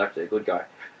Marlowe's actually a good guy.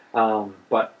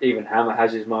 But even Hammer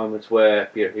has his moments where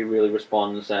he really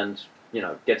responds and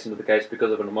gets into the case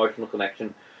because of an emotional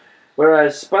connection.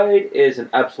 Whereas Spade is an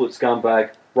absolute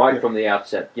scumbag right from the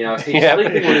outset. He's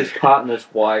sleeping with his partner's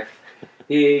wife.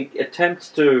 He attempts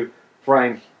to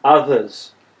frame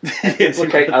others,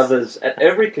 implicate others at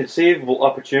every conceivable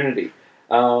opportunity.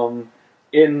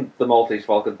 In The Maltese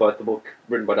Falcon, both the book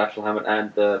written by Dashiell Hammett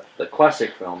and the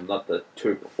classic film, not the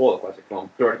two before the classic film,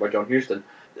 directed by John Huston,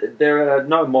 there are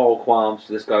no moral qualms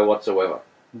to this guy whatsoever.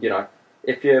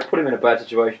 If you put him in a bad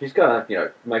situation, he's going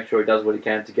to, make sure he does what he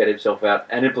can to get himself out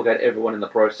and implicate everyone in the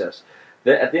process.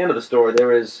 At the end of the story,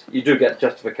 you do get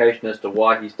justification as to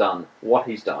why he's done what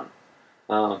he's done.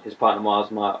 His partner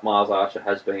Miles Archer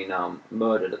has been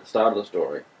murdered at the start of the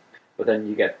story, but then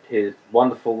you get his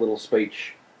wonderful little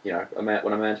speech. When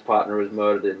a man's partner is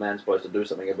murdered, the man's supposed to do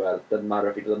something about it. Doesn't matter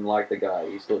if he doesn't like the guy;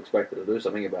 he's still expected to do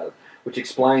something about it, which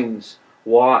explains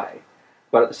why.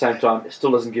 But at the same time, it still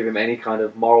doesn't give him any kind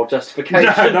of moral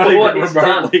justification for what he's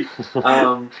done.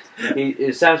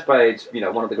 Sam Spade's,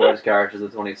 one of the greatest characters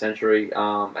of the 20th century,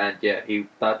 and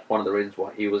that's one of the reasons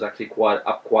why he was actually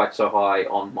quite so high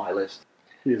on my list.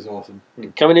 He is awesome.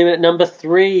 Coming in at number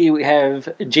 3, we have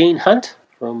Gene Hunt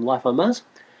from Life on Mars,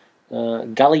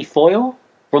 Gully Foyle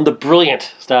from the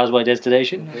brilliant Stars by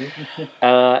Destination,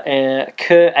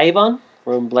 Kerr Avon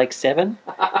from Blake 7,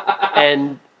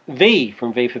 and V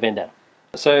from V for Vendetta.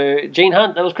 So, Gene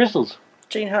Hunt, that was Crystals.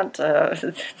 Gene Hunt,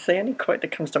 it's the only quote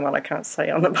that comes to mind I can't say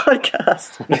on the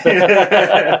podcast.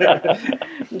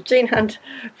 Gene Hunt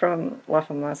from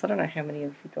Life on Mars. I don't know how many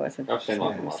of you guys have seen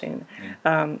Life on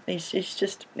Mars.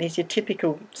 He's your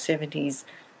typical 70s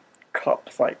cop,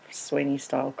 like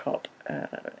Sweeney-style cop.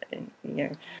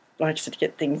 Likes to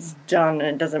get things done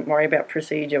and doesn't worry about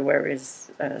procedure,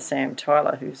 whereas Sam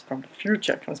Tyler, who's from the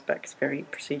future, comes back is very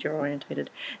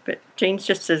procedure-orientated. But Gene's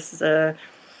just as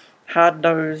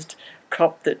hard-nosed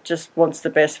cop that just wants the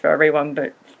best for everyone,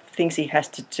 but thinks he has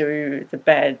to do the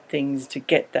bad things to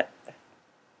get that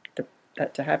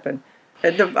to happen.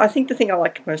 I think the thing I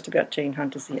like most about Gene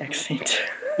Hunt is the accent.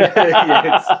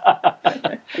 Yes.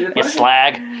 You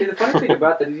slag. The funny thing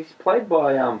about that is he's played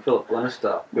by Philip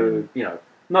Lannister, who,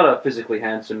 not a physically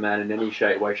handsome man in any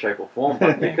way, shape or form,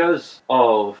 but because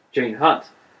of Gene Hunt,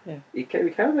 he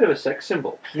became a bit of a sex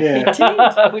symbol. Yeah. He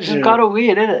did. Which is kind of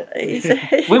weird, isn't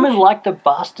it? Women like the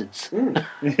bastards.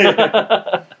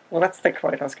 Well, that's the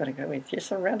quote I was going to go with. You're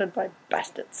surrounded by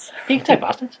bastards. You can say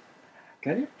bastards.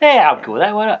 Can you? Yeah, I'm cool with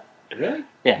that. Why not? Really?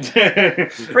 Yeah.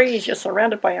 Freeze, you're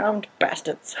surrounded by armed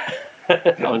bastards.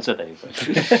 No one said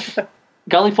that.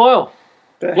 Gully Foyle.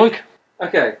 Luke.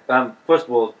 Okay, first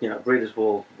of all, readers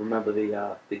will remember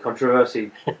the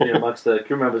controversy amongst the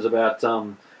crew members about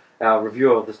our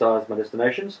review of The Stars My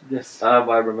Destinations. Yes.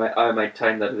 I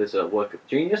maintain that it is a work of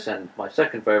genius and my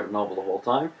second favourite novel of all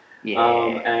time.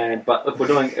 Yeah. But if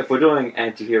we're doing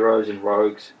anti-heroes and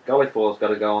rogues, Gully Foyle's got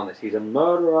to go on this. He's a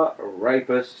murderer, a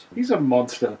rapist. He's a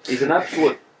monster. He's an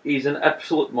absolute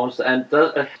monster, and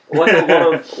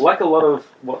like a lot of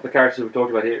what the characters we've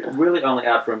talked about here, really only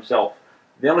out for himself.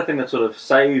 The only thing that sort of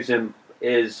saves him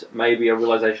is maybe a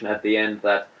realization at the end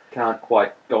that can't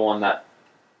quite go on that,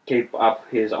 keep up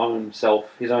his own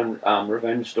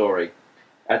revenge story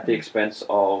at the expense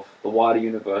of the wider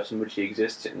universe in which he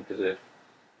exists in, because if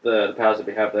the powers that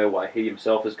we have their way, he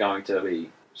himself is going to be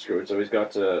screwed, so he's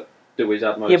got to do his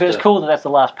utmost. Yeah, but it's cool that that's the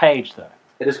last page, though.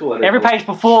 It is cool. Every page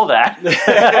before that.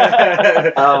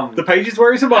 The pages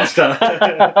where he's a monster.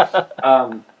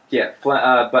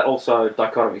 But also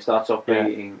Dichotomy starts off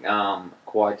being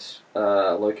quite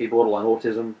low-key borderline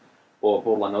autism or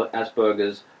borderline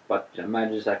Asperger's, but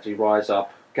manages to actually rise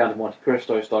up Count of Monte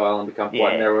Cristo style and become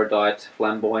quite erudite,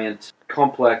 flamboyant,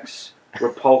 complex,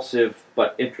 repulsive,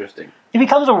 but interesting. He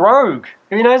becomes a rogue.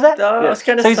 Have you noticed that? I was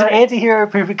going to So say... he's an anti-hero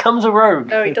who becomes a rogue.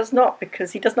 No, he does not,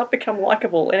 because he does not become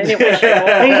likeable in any way, shape, or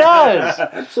form. He does.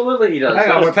 Absolutely, he does.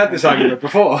 Hang on, we've had this argument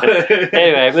before.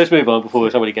 Anyway, let's move on before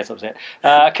somebody gets upset.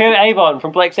 Kerr Avon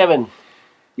from Blake 7.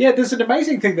 Yeah, there's an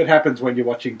amazing thing that happens when you're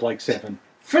watching Blake 7.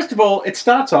 First of all, it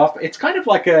starts off, it's kind of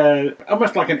like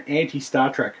almost like an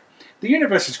anti-Star Trek. The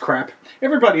universe is crap.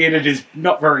 Everybody in it is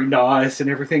not very nice and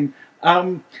everything.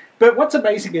 But what's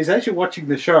amazing is, as you're watching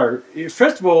the show,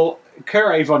 first of all,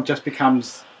 Kerr Avon just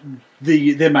becomes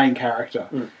the main character.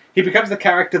 He becomes the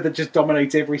character that just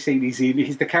dominates every scene he's in.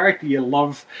 He's the character you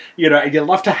love, and you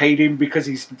love to hate him because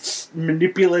he's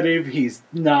manipulative, he's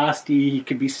nasty, he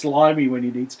can be slimy when he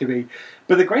needs to be.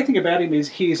 But the great thing about him is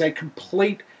he is a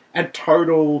complete and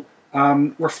total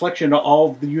reflection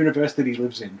of the universe that he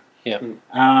lives in.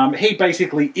 Yeah. He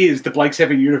basically is the Blake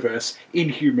Seven universe in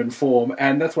human form,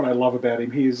 and that's what I love about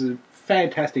him. He is a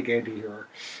fantastic anti-hero.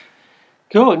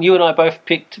 Cool. And you and I both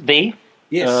picked V.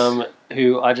 Yes.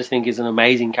 Who I just think is an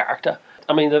amazing character.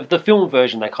 I mean, the film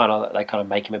version they kind of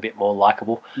make him a bit more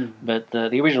likable, but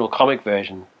the original comic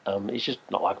version, is just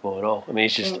not likable at all. I mean,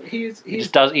 it's just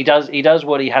he does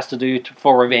what he has to do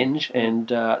for revenge, and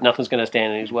nothing's going to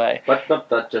stand in his way. But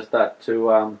not just that,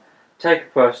 to take a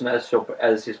person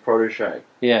as his protege,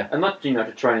 and not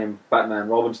to train him Batman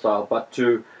Robin style, but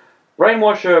to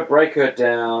brainwash her, break her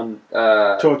down,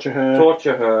 torture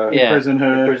her, imprison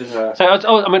her.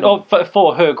 So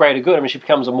for her greater good, I mean, she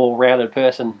becomes a more rounded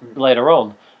person later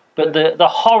on. But the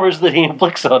horrors that he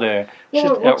inflicts on her,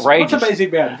 outrageous. What's amazing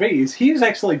about V is he is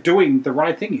actually doing the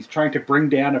right thing. He's trying to bring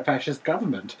down a fascist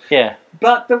government. Yeah.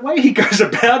 But the way he goes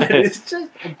about it is just...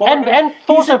 and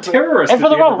he's a terrorist. And for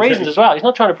the wrong reasons as well. He's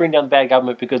not trying to bring down the bad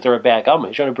government because they're a bad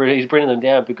government. He's bringing them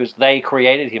down because they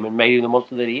created him and made him the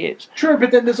monster that he is. True,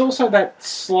 but then there's also that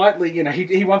slightly,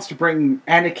 he wants to bring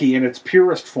anarchy in its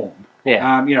purest form.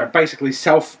 Yeah. Basically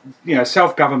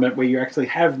self-government where you actually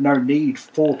have no need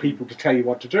for people to tell you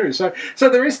what to do. So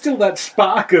there is still that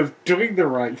spark of doing the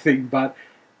right thing, but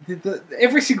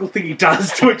every single thing he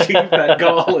does to achieve that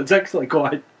goal is actually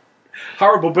quite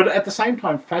horrible, but at the same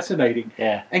time fascinating.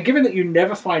 Yeah. And given that you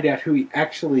never find out who he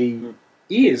actually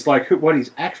is, what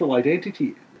his actual identity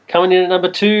is. Coming in at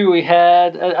number 2, we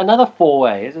had another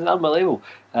four-way. This is unbelievable.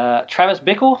 Travis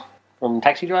Bickle from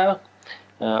Taxi Driver.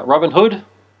 Robin Hood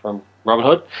from Robin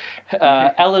Hood.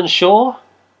 Alan Shaw.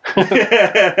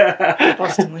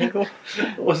 Boston Legal.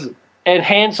 Awesome. And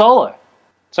Han Solo.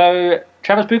 So,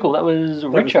 Travis Bickle, that was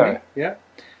Richo. Yeah.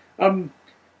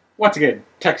 Once again,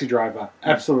 Taxi Driver,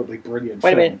 absolutely brilliant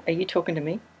Wait film. a minute, are you talking to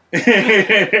me?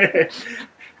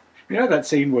 That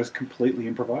scene was completely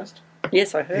improvised.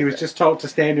 Yes, I heard He was just told to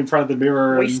stand in front of the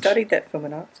mirror. We studied that film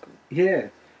in art school. Yeah,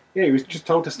 he was just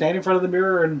told to stand in front of the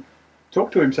mirror and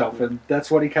talk to himself, and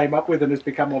that's what he came up with, and it's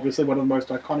become obviously one of the most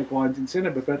iconic lines in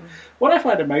cinema. But what I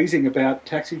find amazing about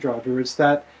Taxi Driver is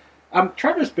that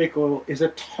Travis Bickle is a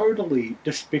totally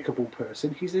despicable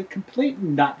person. He's a complete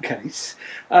nutcase.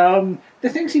 The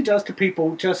things he does to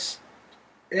people just...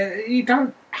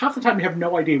 half the time you have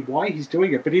no idea why he's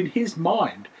doing it, but in his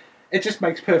mind, it just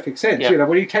makes perfect sense. Yeah.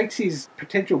 When he takes his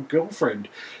potential girlfriend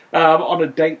on a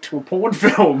date to a porn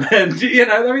film, and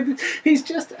he's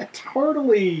just a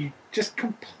totally, just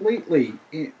completely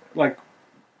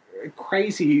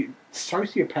crazy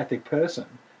sociopathic person.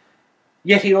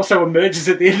 Yet he also emerges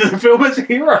at the end of the film as a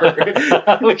hero,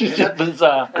 which is just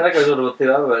bizarre. And that goes on to what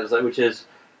the other is, which is,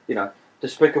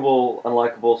 despicable,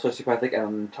 unlikable, sociopathic, and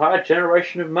an entire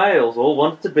generation of males all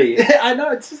want to be. I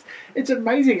know, it's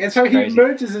amazing. And so he Crazy.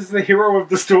 emerges as the hero of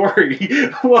the story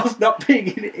whilst not being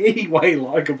in any way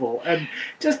likable. And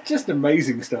just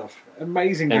amazing stuff.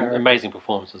 Amazing And character. amazing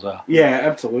performance as well. Yeah,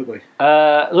 absolutely.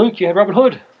 Luke, you had Robin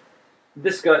Hood.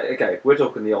 This guy, okay, we're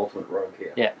talking the ultimate rogue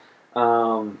here. Yeah.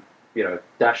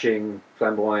 Dashing,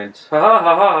 flamboyant, ha ha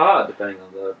ha ha ha, depending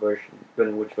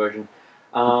on which version.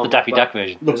 The Daffy Duck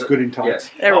version. Looks good in tights.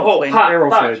 Yeah. Errol Flynn.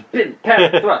 Errol Flynn. Pin,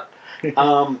 pan, thrust.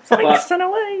 Listen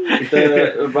away!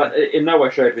 But in no way,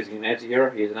 shape is he an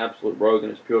anti-hero. He is an absolute rogue in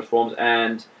its purest forms,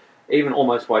 and even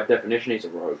almost by definition, he's a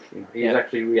rogue. He's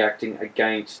actually reacting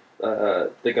against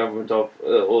the government of,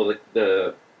 or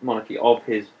the monarchy of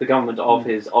the government of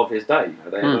his day.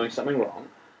 They are doing something wrong.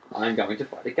 I'm going to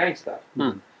fight against that.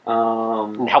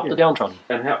 And help the downtrodden.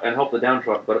 And help the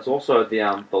downtrodden. But it's also the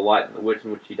light and the wit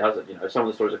in which he does it. Some of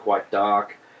the stories are quite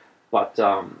dark, but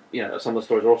some of the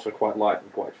stories are also quite light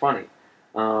and quite funny.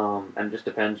 And it just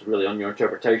depends really on your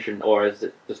interpretation, or as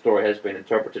the story has been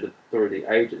interpreted through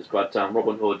the ages. But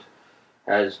Robin Hood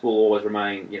will always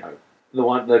remain,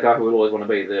 the guy who will always want to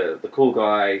be the cool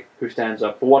guy who stands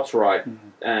up for what's right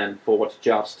and for what's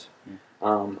just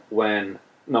when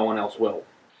no one else will.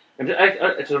 And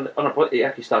he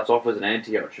actually starts off as an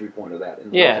anti-hero, it should be pointed out.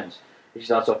 In the Legends. He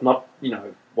starts off not,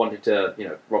 wanting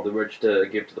to, rob the rich to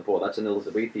give to the poor. That's an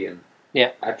Elizabethan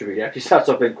attribute. He actually starts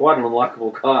off being quite an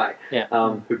unlikable guy,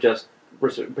 who just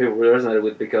people resonated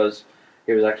with because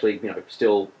he was actually,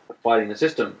 still fighting the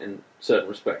system in certain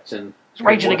respects and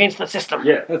raging against the system.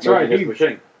 Yeah, that's right. Against the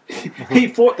machine. He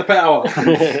fought the power.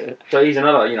 So he's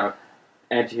another,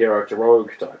 anti-hero to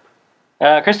rogue type.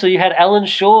 Crystal, you had Alan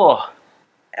Shaw.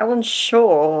 Alan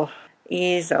Shaw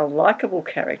is a likeable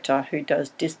character who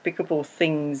does despicable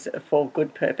things for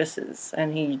good purposes,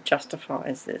 and he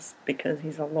justifies this because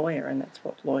he's a lawyer and that's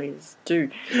what lawyers do.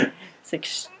 He's an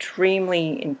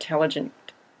extremely intelligent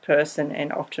person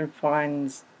and often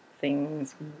finds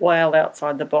things well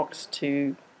outside the box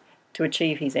to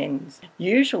achieve his ends.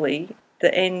 Usually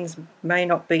the ends may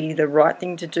not be the right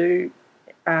thing to do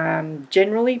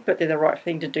generally, but they're the right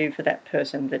thing to do for that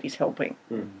person that he's helping.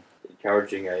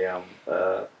 Encouraging a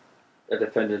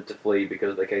defendant to flee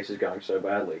because the case is going so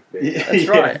badly. That's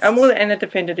right. And the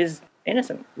defendant is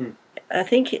innocent. I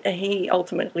think he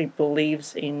ultimately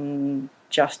believes in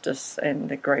justice and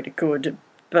the greater good,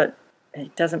 but he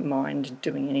doesn't mind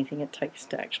doing anything it takes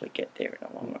to actually get there in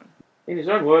the long run. In his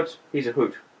own words, he's a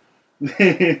hoot. That's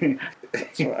right.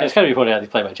 It's got to be pointed out he's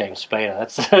played by James Spader.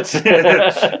 That's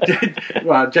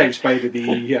Well, James Spader,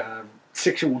 the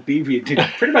sexual deviant in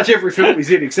pretty much every film he's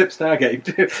in except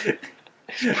Stargate.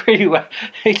 pretty well.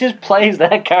 He just plays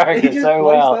that character so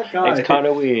well. That guy. It's kind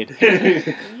of weird.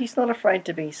 He's not afraid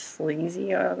to be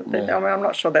sleazy. But, I mean, I'm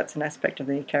not sure that's an aspect of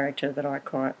the character that I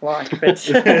quite like. But,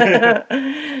 I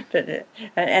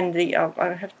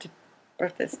have to.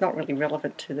 It's not really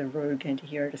relevant to the rogue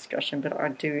anti-hero discussion, but I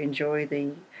do enjoy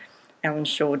the Alan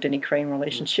Shaw Denny Crane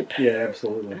relationship. Yeah,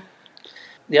 absolutely.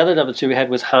 The other number 2 we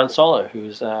had was Han Solo,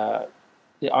 who's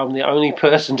I'm the only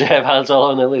person to have Han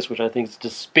Solo on their list, which I think is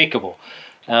despicable.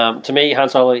 To me, Han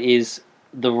Solo is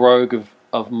the rogue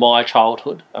of my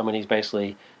childhood. I mean, he's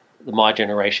basically my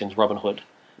generation's Robin Hood,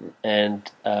 and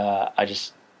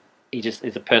he just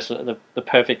is the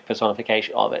perfect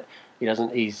personification of it.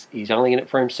 He's only in it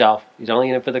for himself. He's only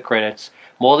in it for the credits,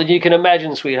 more than you can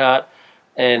imagine, sweetheart.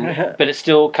 But it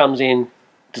still comes in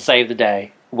to save the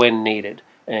day when needed.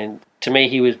 And to me,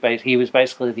 he was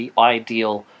basically the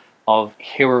ideal of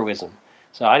heroism.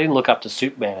 So I didn't look up to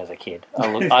Superman as a kid.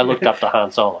 I looked up to Han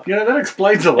Solo. Yeah, that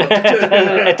explains a lot.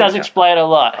 It does explain a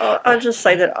lot. I'll just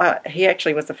say that he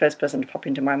actually was the first person to pop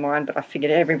into my mind, but I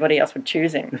figured everybody else would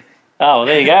choose him. Oh, well,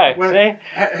 there you go. Well, see?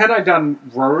 Had I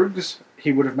done rogues,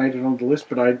 he would have made it on the list,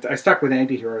 but I stuck with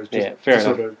anti-heroes just to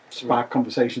sort of spark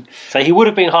conversation. So he would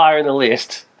have been higher in the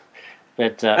list.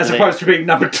 But, as opposed to being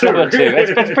number 2. Number 2.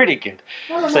 It's pretty good.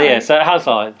 So Han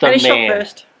Solo, the and he man. shot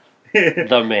first.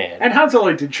 The man. And Han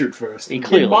Solo did shoot first. He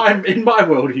clearly. In my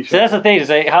world, he shot. So that's the thing, to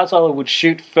say Han Solo would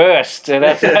shoot first, and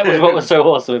that was what was so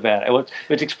awesome about it,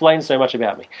 which explains so much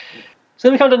about me. So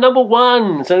then we come to number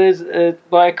 1. So there's,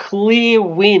 by a clear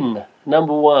win,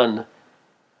 number 1,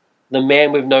 the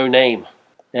man with no name.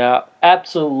 Now,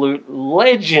 absolute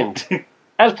legend,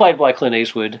 as played by Clint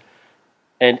Eastwood,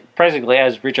 and basically,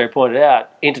 as Richo pointed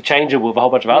out, interchangeable with a whole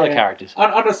bunch of other characters.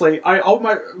 Honestly,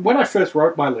 when I first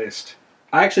wrote my list,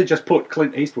 I actually just put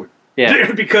Clint Eastwood.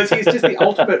 Yeah. Because he's just the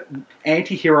ultimate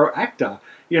anti-hero actor.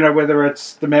 You know, whether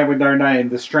it's the man with no name,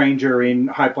 the stranger in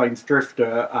High Plains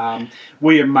Drifter,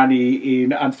 William Money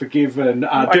in Unforgiven,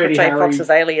 Dirty J. Harry. Fox's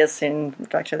alias in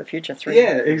Back to the Future 3.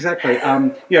 Yeah, exactly.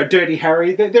 Dirty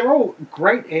Harry. They're all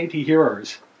great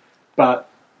anti-heroes. But,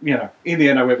 in the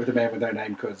end I went with the man with no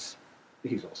name because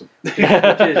he's awesome. Which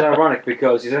is ironic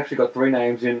because he's actually got 3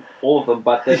 names in all of them,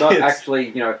 but they're not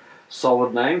actually,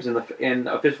 solid names. In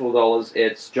A Fistful of Dollars,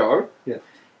 it's Joe. Yeah.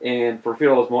 And for a few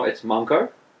dollars more, it's Monko.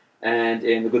 And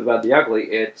in The Good, the Bad, the Ugly,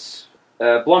 it's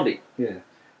Blondie. Yeah.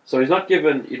 So he's not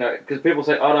given, because people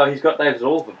say, oh no, he's got names in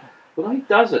all of them. Well, no, he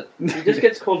doesn't. He just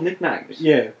gets called nicknames.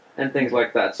 Yeah. And things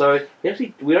like that. So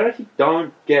we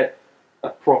don't get a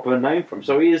proper name from him.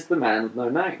 So he is the man with no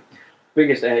name.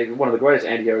 One of the greatest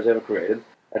anti-heroes ever created.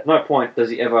 At no point does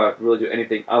he ever really do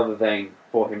anything other than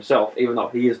for himself, even though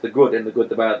he is the good in The Good,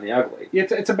 the Bad, and the Ugly. Yeah,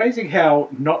 it's amazing how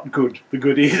not good the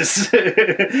good is.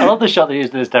 I love the shot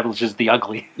that establishes the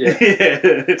ugly. Yeah.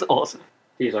 It's awesome.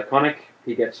 He's iconic.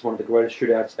 He gets one of the greatest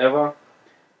shootouts ever.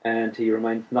 And he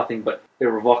remains nothing but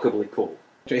irrevocably cool.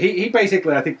 He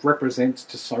basically, I think, represents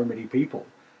to so many people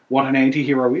what an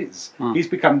anti-hero is. He's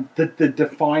become the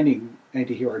defining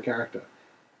anti-hero character.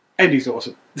 And he's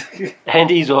awesome. And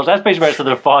he's awesome. That's basically most of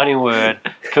the defining word,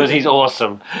 because he's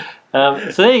awesome.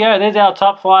 So there you go. There's our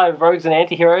top 5 rogues and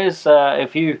anti-heroes.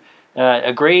 If you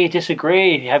agree,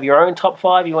 disagree, you have your own top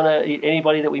 5, you want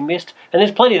anybody that we missed, and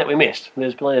there's plenty that we missed.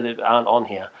 There's plenty that aren't on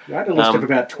here. I had a list of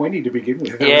about 20 to begin with.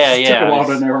 It took a while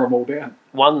to narrow them all down.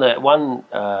 One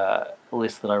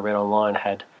list that I read online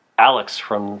had Alex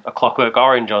from A Clockwork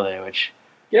Orange on there, which...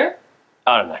 Yeah?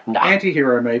 I don't know. Nah.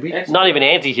 Anti-hero, maybe. Not even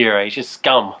anti-hero, he's just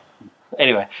scum.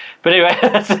 Anyway,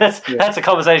 that's a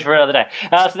conversation for another day.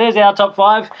 So there's our top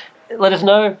 5. Let us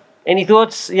know any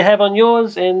thoughts you have on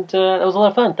yours, and that was a lot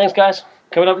of fun. Thanks, guys.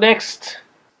 Coming up next,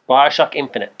 BioShock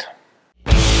Infinite.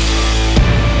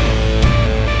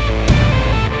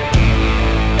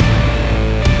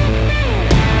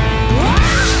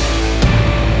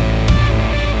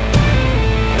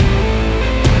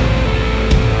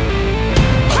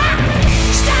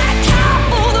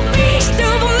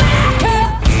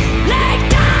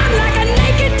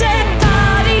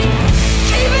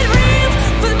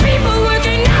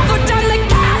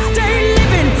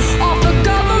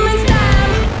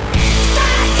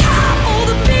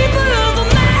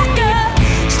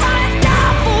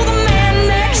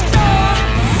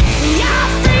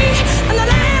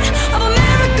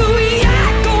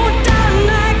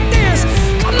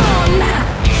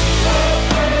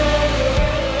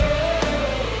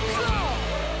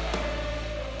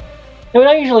 Now, we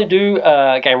don't usually do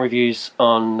game reviews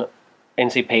on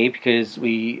NCP because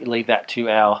we leave that to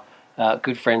our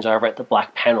good friends over at the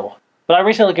Black Panel. But I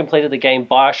recently completed the game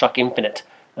BioShock Infinite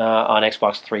on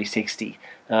Xbox 360,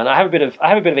 and I have a bit of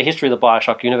a history of the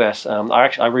BioShock universe.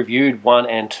 I reviewed 1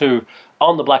 and 2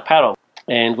 on the Black Panel,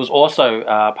 and was also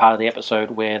part of the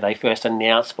episode where they first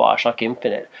announced BioShock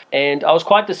Infinite. And I was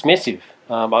quite dismissive.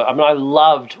 I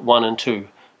loved 1 and 2.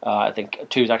 I think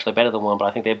 2 is actually better than 1, but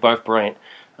I think they're both brilliant.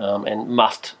 And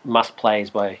must plays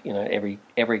by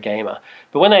every gamer.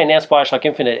 But when they announced BioShock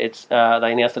Infinite,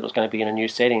 they announced that it was going to be in a new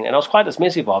setting, and I was quite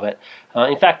dismissive of it.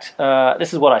 In fact,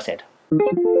 this is what I said.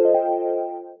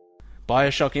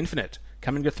 BioShock Infinite,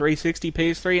 coming to 360,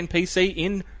 PS3 and PC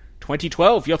in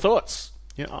 2012. Your thoughts?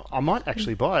 Yeah, I might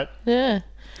actually buy it. Yeah.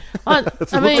 I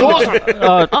mean,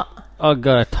 I've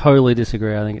got to totally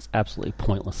disagree. I think it's absolutely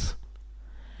pointless.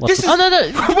 No. What are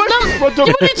you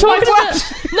talking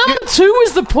about? Number 2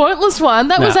 was the pointless one.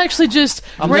 That was actually just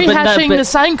rehashing the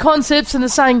same concepts and the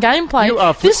same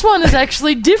gameplay. This one is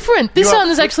actually different. This one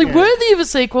is actually worthy of a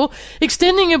sequel,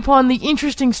 extending upon the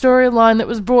interesting storyline that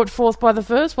was brought forth by the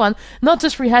first one, not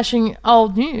just rehashing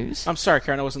old news. I'm sorry,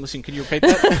 Karen, I wasn't listening. Can you repeat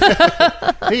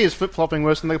that? He is flip-flopping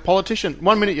worse than the politician.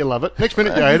 1 minute you love it, next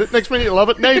minute you hate it, next minute you love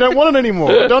it, now you don't want it anymore.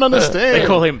 I don't understand. They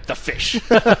call him the fish.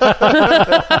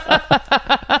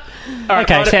 Right,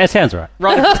 okay, sounds right.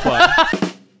 Gotta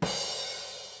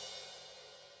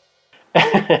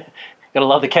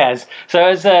love the Kaz. So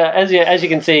as you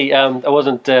can see, I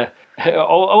wasn't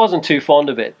too fond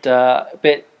of it,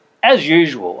 but as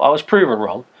usual, I was proven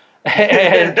wrong.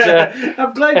 And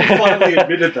I'm glad you finally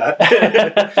admitted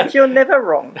that. You're never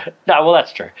wrong. No, well,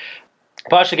 that's true.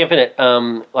 BioShock Infinite,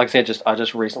 like I said, I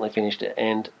just recently finished it,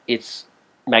 and it's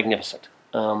magnificent,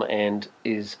 and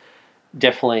is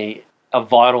definitely a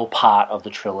vital part of the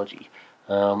trilogy.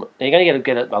 You're going to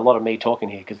get a lot of me talking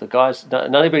here because the guys,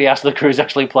 nobody else in the crew's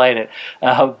actually played it.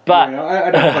 But I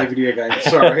don't play video games.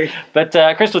 Sorry. But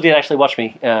Crystal did actually watch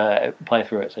me play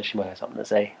through it, so she might have something to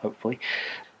say, hopefully.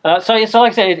 So like I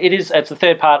said, it's the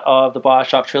third part of the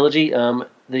BioShock trilogy.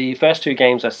 The first 2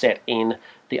 games are set in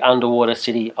the underwater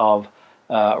city of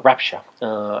Rapture,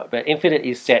 but Infinite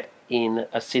is set in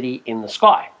a city in the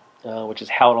sky, which is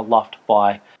held aloft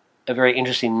by a very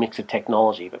interesting mix of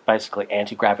technology, but basically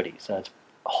anti-gravity. So it's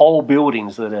whole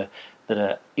buildings that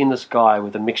are in the sky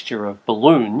with a mixture of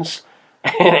balloons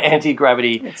and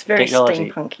anti-gravity technology. It's very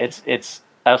steampunky. It's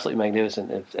absolutely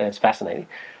magnificent. It's fascinating.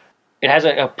 It has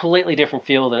a completely different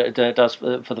feel than it does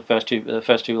for the first two. The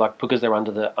first two, like, because they're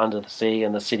under the sea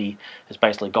and the city has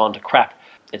basically gone to crap.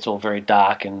 It's all very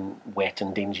dark and wet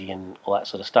and dingy and all that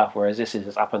sort of stuff. Whereas this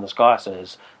is up in the sky, so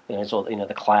there's it's all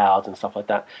the clouds and stuff like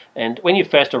that. And when you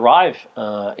first arrive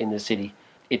in the city,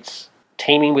 it's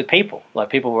teeming with people. Like,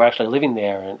 people were actually living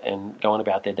there and going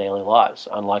about their daily lives,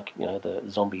 unlike the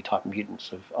zombie type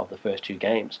mutants of the first 2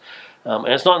 games. And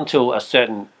it's not until a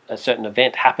certain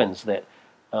event happens that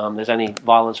there's any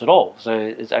violence at all. So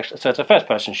it's a first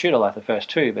person shooter like the first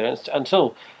 2, but it's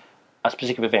until a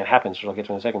specific event happens, which I'll get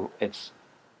to in a second,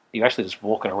 you're actually just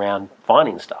walking around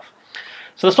finding stuff.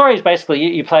 So the story is basically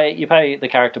you play the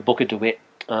character Booker DeWitt,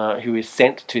 who is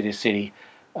sent to this city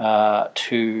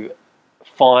to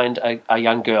find a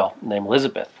young girl named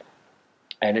Elizabeth,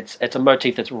 and it's a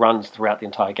motif that runs throughout the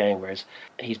entire game. Whereas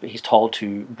he's told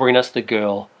to bring us the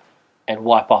girl and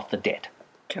wipe off the debt.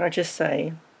 Can I just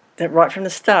say that right from the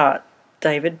start,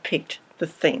 David picked the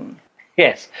thing.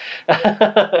 Yes.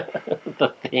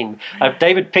 The thing.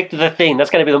 David picked the thing. That's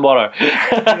going to be the motto.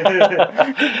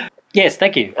 Yes,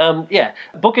 thank you.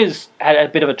 Booker's has a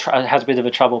bit of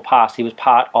a troubled past. He was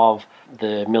part of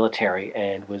the military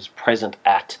and was present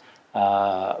at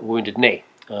Wounded Knee,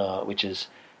 which is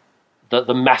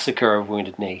the massacre of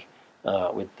Wounded Knee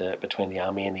between the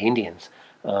army and the Indians.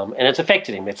 And it's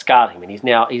affected him. It's scarred him. And he's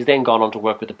then gone on to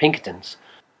work with the Pinkertons,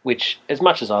 which, as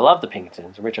much as I love the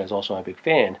Pinkertons, and Richo's also a big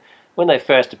fan, when they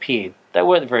first appeared, they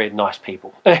weren't very nice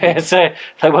people. So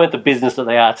they weren't the business that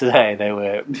they are today. They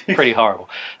were pretty horrible.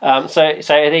 So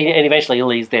eventually he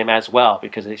leaves them as well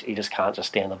because he just can't just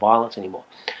stand the violence anymore.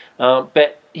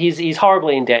 But he's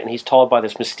horribly in debt, and he's told by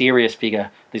this mysterious figure,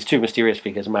 these 2 mysterious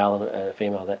figures, male and a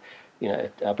female, that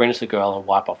bring us the girl and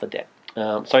wipe off the debt.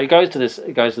 So he goes to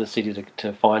the city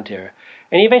to find her,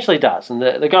 and he eventually does. And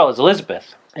the girl is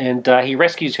Elizabeth, and he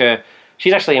rescues her.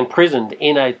 She's actually imprisoned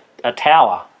in a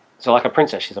tower. So like a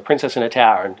princess. She's a princess in a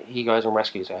tower, and he goes and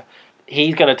rescues her.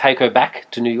 He's going to take her back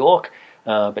to New York,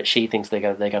 but she thinks they're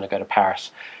going to go to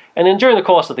Paris. And then during the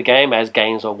course of the game, as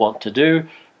games are wont to do,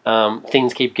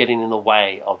 things keep getting in the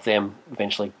way of them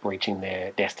eventually reaching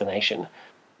their destination.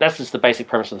 That's just the basic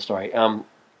premise of the story.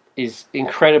 is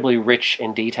incredibly rich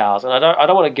in details, and I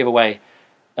don't want to give away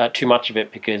too much of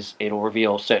it because it'll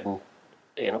reveal certain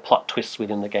plot twists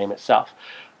within the game itself.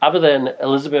 Other than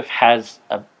Elizabeth has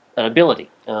an ability,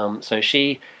 so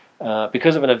she,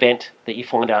 because of an event that you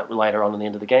find out later on in the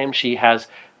end of the game, she has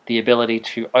the ability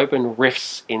to open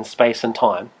rifts in space and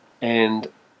time and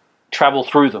travel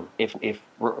through them if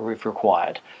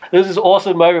required. There's this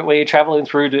awesome moment where you're traveling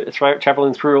through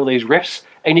all these rifts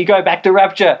and you go back to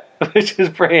Rapture, which is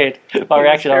brilliant. My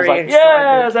reaction, I was like,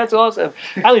 yes, that's awesome.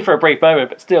 Only for a brief moment,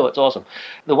 but still, it's awesome.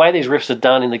 The way these rifts are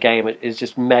done in the game is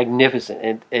just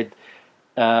magnificent.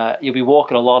 You'll be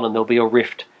walking along and there'll be a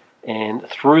rift, and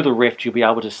through the rift you'll be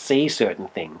able to see certain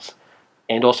things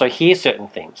and also hear certain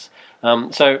things.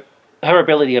 So her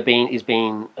ability is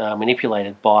being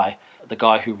manipulated by the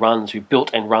guy who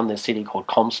built and run this city called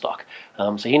Comstock.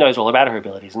 So he knows all about her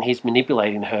abilities, and he's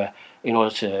manipulating her in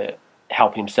order to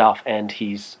help himself and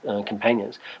his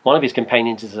companions. One of his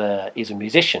companions is a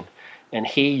musician, and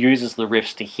he uses the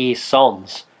rifts to hear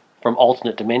songs from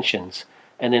alternate dimensions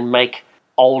and then make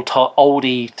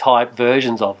oldie type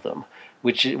versions of them.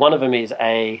 Which one of them is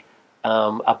a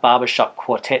barbershop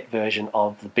quartet version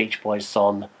of the Beach Boys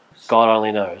song "God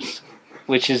Only Knows,"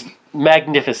 which is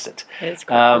magnificent.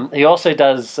 He also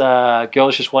does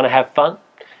 "Girls Just Want to Have Fun"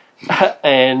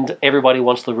 and "Everybody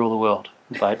Wants to Rule the World"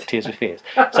 by Tears for Fears.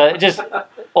 So just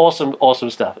awesome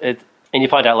stuff. And you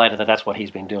find out later that that's what he's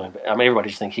been doing. But, everybody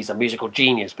just thinks he's a musical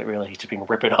genius, but really he's just been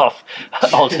ripping off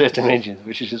alternate dimensions,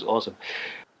 which is just awesome.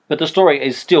 But the story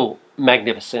is still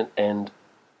magnificent, and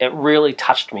it really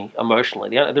touched me emotionally.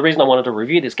 The reason I wanted to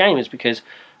review this game is because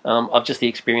of just the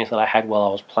experience that I had while I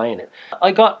was playing it.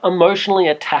 I got emotionally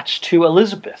attached to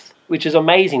Elizabeth, which is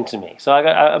amazing to me. So I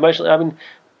got emotionally...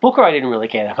 Booker I didn't really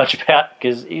care that much about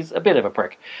because he's a bit of a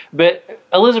prick. But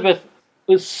Elizabeth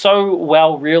was so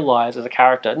well realised as a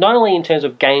character, not only in terms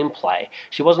of gameplay.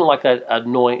 She wasn't like that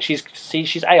annoying... She's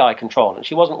AI controlled, and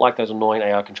she wasn't like those annoying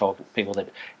AI controlled people that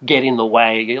get in the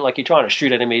way. You're trying to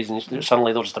shoot enemies and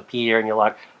suddenly they'll just appear and you're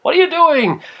like, what are you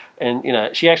doing?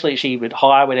 And, she would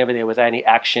hide whenever there was any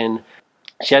action.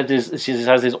 She has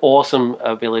this awesome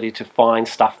ability to find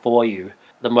stuff for you.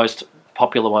 The most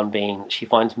popular one being she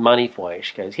finds money for you.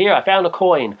 She goes, here, I found a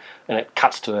coin. And it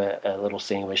cuts to a little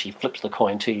scene where she flips the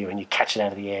coin to you and you catch it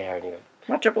out of the air and you go,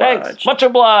 much obliged. Thanks, much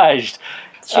obliged.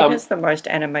 She has the most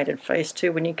animated face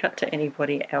too. When you cut to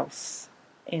anybody else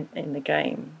in the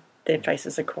game, their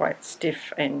faces are quite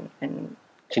stiff and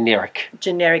generic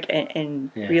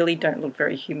and really don't look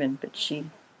very human, but she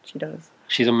does.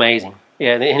 She's amazing.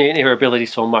 Yeah, in her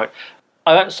abilities to emote.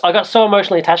 I got so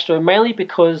emotionally attached to her, mainly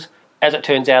because, as it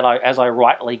turns out, as I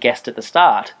rightly guessed at the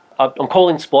start, I'm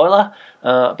calling spoiler,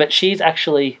 but she's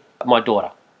actually my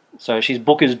daughter. So she's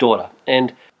Booker's daughter.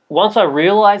 And once I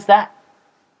realised that,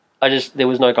 there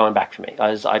was no going back for me.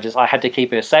 I had to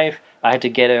keep her safe. I had to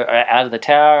get her out of the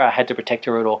tower. I had to protect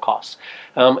her at all costs.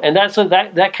 And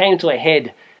that came to a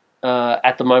head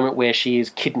at the moment where she is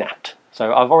kidnapped.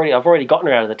 So I've already gotten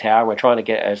her out of the tower. We're trying to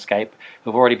get her escape.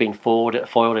 We've already been foiled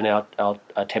in our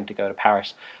attempt to go to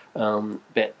Paris.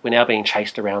 But we're now being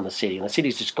chased around the city, and the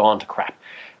city's just gone to crap.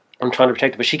 I'm trying to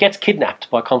protect her, but she gets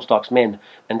kidnapped by Comstock's men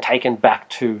and taken back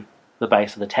to the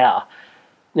base of the tower.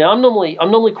 Now, I'm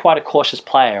normally quite a cautious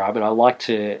player. I like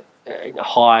to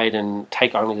hide and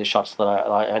take only the shots that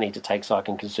I need to take so I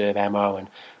can conserve ammo. And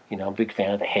I'm a big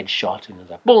fan of the headshot, and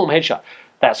it's like boom, headshot,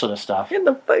 that sort of stuff. In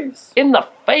the face. In the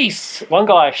face. One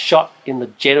guy shot in the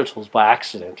genitals by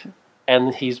accident,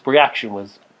 and his reaction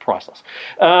was priceless.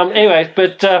 Anyway,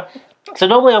 but so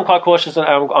normally I'm quite cautious and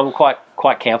I'm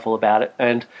quite careful about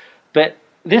it. But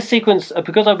this sequence,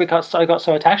 because I got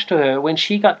so attached to her, when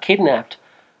she got kidnapped,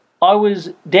 I was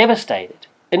devastated.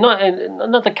 And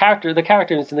not the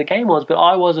characters in the game was, but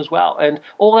I was as well. And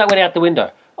all that went out the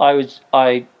window.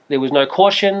 There was no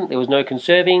caution, there was no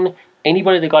conserving.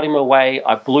 Anybody that got in my way,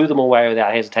 I blew them away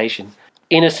without hesitation.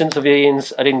 Innocent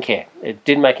civilians, I didn't care. It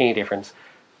didn't make any difference.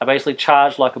 I basically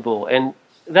charged like a bull. And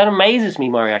that amazes me,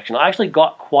 my reaction. I actually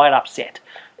got quite upset.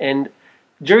 And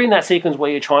during that sequence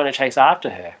where you're trying to chase after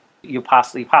her, you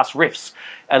pass rifts,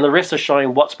 and the rifts are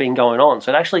showing what's been going on.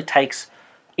 So it actually takes,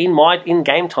 in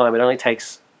game time, it only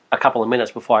takes a couple of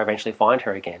minutes before I eventually find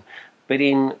her again. But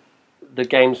in the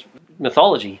game's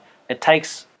mythology, it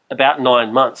takes about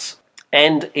 9 months.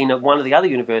 And in one of the other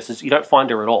universes, you don't find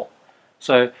her at all.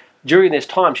 So during this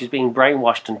time, she's being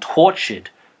brainwashed and tortured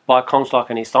by Comstock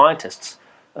and his scientists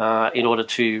in order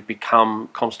to become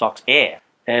Comstock's heir.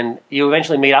 And you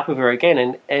eventually meet up with her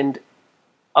again, and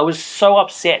I was so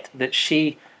upset that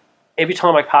every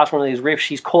time I pass one of these rifts,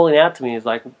 she's calling out to me, it's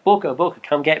like, Booker,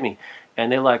 come get me.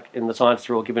 And they're like, and the scientists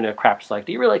are all giving her crap. It's like,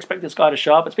 do you really expect this guy to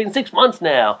show up? It's been 6 months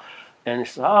now. And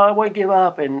she's like, oh, I won't give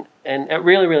up. And it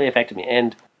really, really affected me.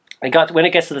 And when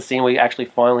it gets to the scene where you actually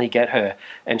finally get her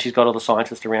and she's got all the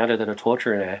scientists around her that are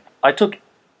torturing her, I took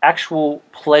actual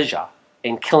pleasure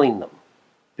in killing them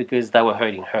because they were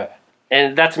hurting her.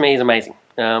 And that to me is amazing.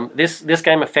 This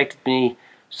game affected me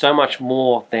so much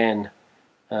more than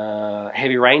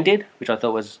Heavy Rain did, which I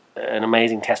thought was an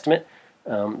amazing testament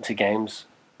to games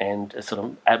and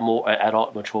sort of more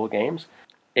adult, mature games.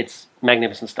 It's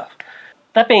magnificent stuff.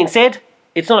 That being said,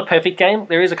 it's not a perfect game.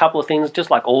 There is a couple of things, just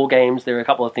like all games, there are a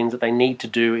couple of things that they need to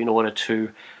do in order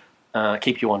to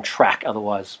keep you on track.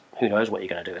 Otherwise, who knows what you're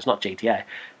going to do. It's not GTA.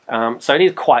 So it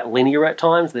is quite linear at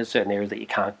times. There's certain areas that you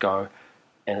can't go,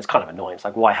 and it's kind of annoying. It's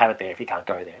like, why have it there if you can't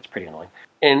go there? It's pretty annoying.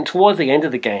 And towards the end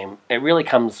of the game, it really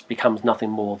becomes nothing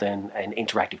more than an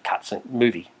interactive cutscene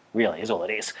movie, really, is all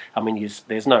it is. I mean,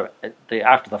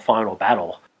 after the final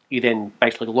battle, you then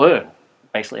basically learn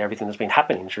everything that's been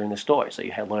happening during the story. So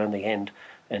you learn the end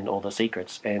and all the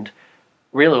secrets. And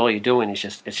really all you're doing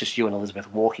is it's just you and Elizabeth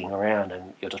walking around,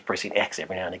 and you're just pressing X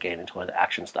every now and again into the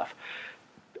action stuff.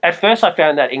 At first, I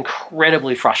found that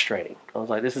incredibly frustrating. I was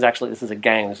like, this is a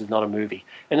game, this is not a movie.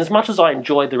 And as much as I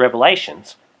enjoyed the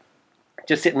revelations,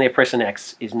 just sitting there pressing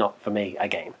X is not, for me, a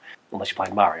game, unless you're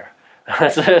playing Mario.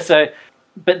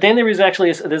 But then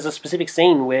there's a specific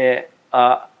scene where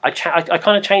I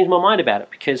kind of changed my mind about it,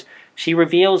 because she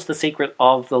reveals the secret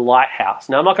of the lighthouse.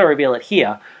 Now, I'm not going to reveal it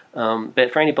here,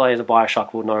 but for any players of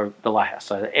Bioshock will know the lighthouse.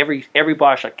 So every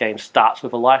Bioshock game starts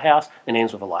with a lighthouse and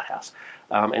ends with a lighthouse.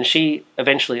 And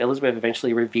Elizabeth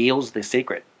eventually reveals this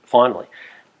secret, finally.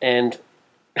 And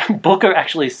Booker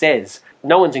actually says,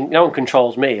 no one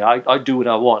controls me, I do what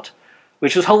I want.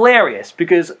 Which is hilarious,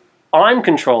 because I'm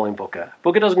controlling Booker.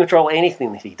 Booker doesn't control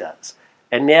anything that he does.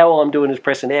 And now all I'm doing is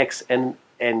pressing X, and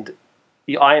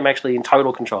I am actually in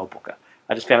total control of Booker.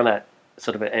 I just found that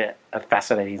sort of a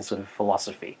fascinating sort of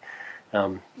philosophy.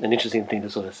 An interesting thing to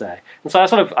sort of say. And so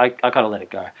I kind of let it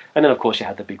go. And then, of course, you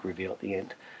had the big reveal at the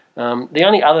end. The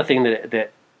only other thing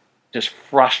that just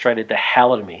frustrated the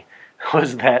hell out of me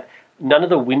was that none of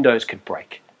the windows could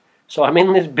break. So I'm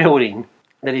in this building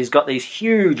that has got these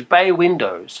huge bay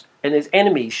windows, and there's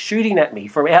enemies shooting at me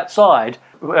from outside,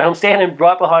 and I'm standing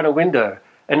right behind a window,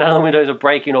 and none of the windows are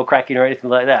breaking or cracking or anything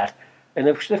like that. And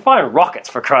they're firing rockets,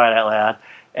 for crying out loud.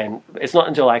 And it's not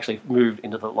until I actually moved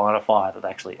into the line of fire that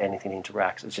actually anything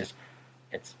interacts.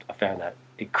 I found that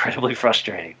incredibly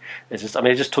frustrating. It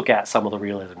just took out some of the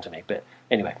realism to me. But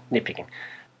anyway, nitpicking.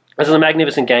 This is a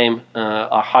magnificent game.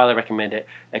 I highly recommend it.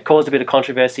 It caused a bit of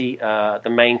controversy. The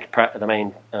main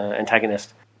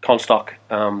antagonist, Comstock,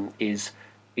 is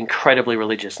incredibly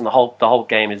religious, and the whole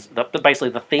game is basically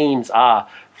the themes are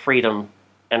freedom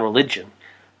and religion.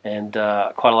 And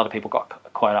quite a lot of people got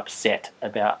quite upset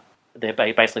about. They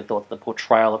basically thought the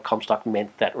portrayal of Comstock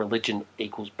meant that religion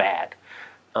equals bad.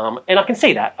 And I can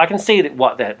see that. I can see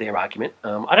their argument.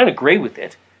 I don't agree with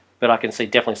it, but I can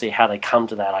definitely see how they come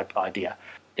to that idea.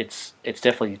 It's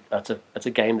definitely it's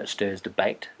a game that stirs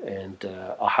debate, and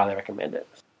I highly recommend it.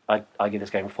 I give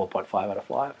this game a 4.5 out of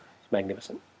 5. It's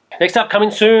magnificent. Next up,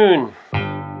 coming soon.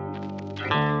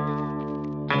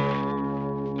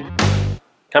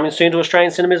 Coming soon to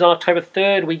Australian cinemas on October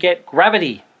 3rd, we get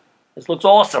Gravity. This looks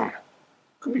awesome.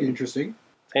 Could be interesting.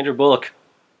 Sandra Bullock.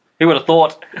 Who would have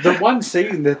thought? The one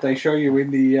scene that they show you in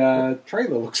the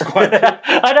trailer looks quite good.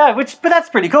 I know, but that's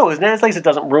pretty cool, isn't it? At least it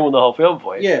doesn't ruin the whole film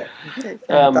for you. Yeah.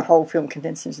 The whole film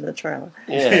condensed into the trailer.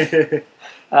 Yeah.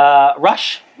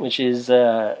 Rush, which is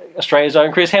Australia's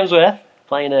own Chris Hemsworth,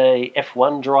 playing a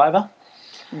F1 driver.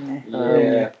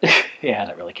 Yeah. Yeah, I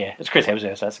don't really care. It's Chris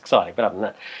Hemsworth, so that's exciting, but other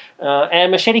than that.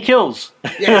 And Machete Kills.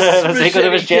 Yes, The sequel to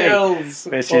Machete Kills.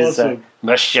 Which Awesome. is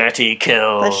Machete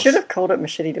Kills. They should have called it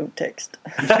Machete Don't Text.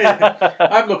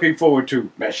 I'm looking forward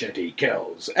to Machete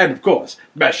Kills. And of course,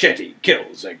 Machete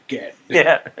Kills again.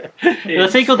 Yeah. The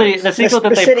sequel that they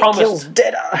Machete promised. Kills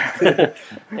Deader.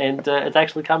 And it's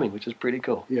actually coming, which is pretty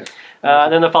cool. Yeah.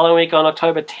 Then the following week on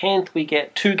October 10th, we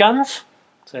get Two Guns.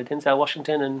 So Denzel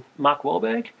Washington and Mark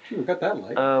Wahlberg. We got that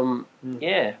late.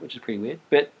 Yeah, which is pretty weird,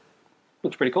 but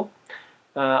looks pretty cool.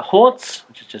 Haunts,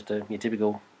 which is just your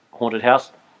typical haunted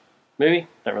house movie.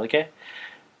 Don't really care.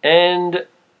 And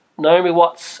Naomi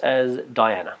Watts as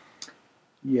Diana.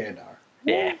 Yeah, no.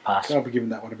 Yeah, pass. I'll be giving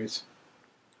that one a miss.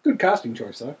 Good casting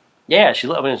choice, though. Yeah, it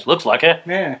looks like her.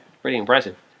 Yeah. Pretty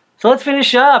impressive. So let's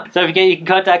finish up. Don't forget you can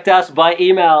contact us by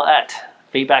email at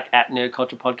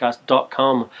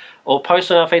feedback@nerdculturepodcast.com or post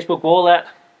on our Facebook wall at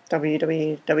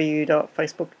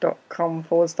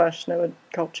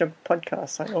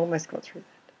www.facebook.com/nerdculturepodcast. I almost got through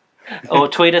Or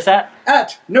tweet us at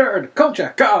Nerd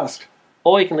Culture Cast.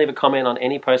 or you can leave a comment on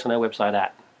any post on our website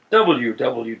at.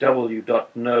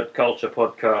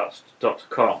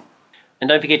 www.nerdculturepodcast.com. And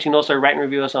don't forget you can also rate and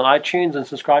review us on iTunes and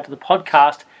subscribe to the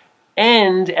podcast.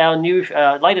 And our new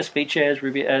latest feature,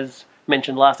 as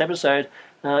mentioned last episode,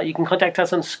 you can contact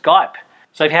us on Skype.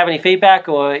 So if you have any feedback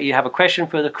or you have a question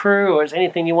for the crew or there's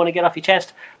anything you want to get off your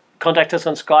chest, contact us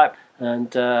on Skype.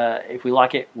 And if we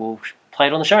like it, we'll play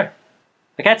it on the show.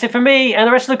 Okay, that's it for me and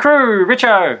the rest of the crew.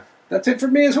 Richo. That's it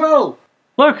from me as well.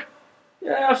 Luke.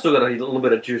 Yeah, I've still got a little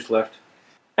bit of juice left.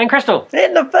 And Crystal.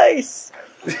 In the face!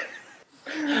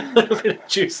 A little bit of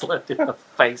juice left in her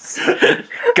face.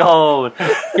 Gold.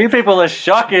 You people are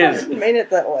shockers. I didn't mean it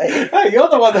that way. Hey, you're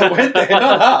the one that went there,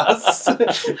 not us.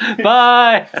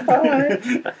 Bye.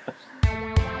 Bye.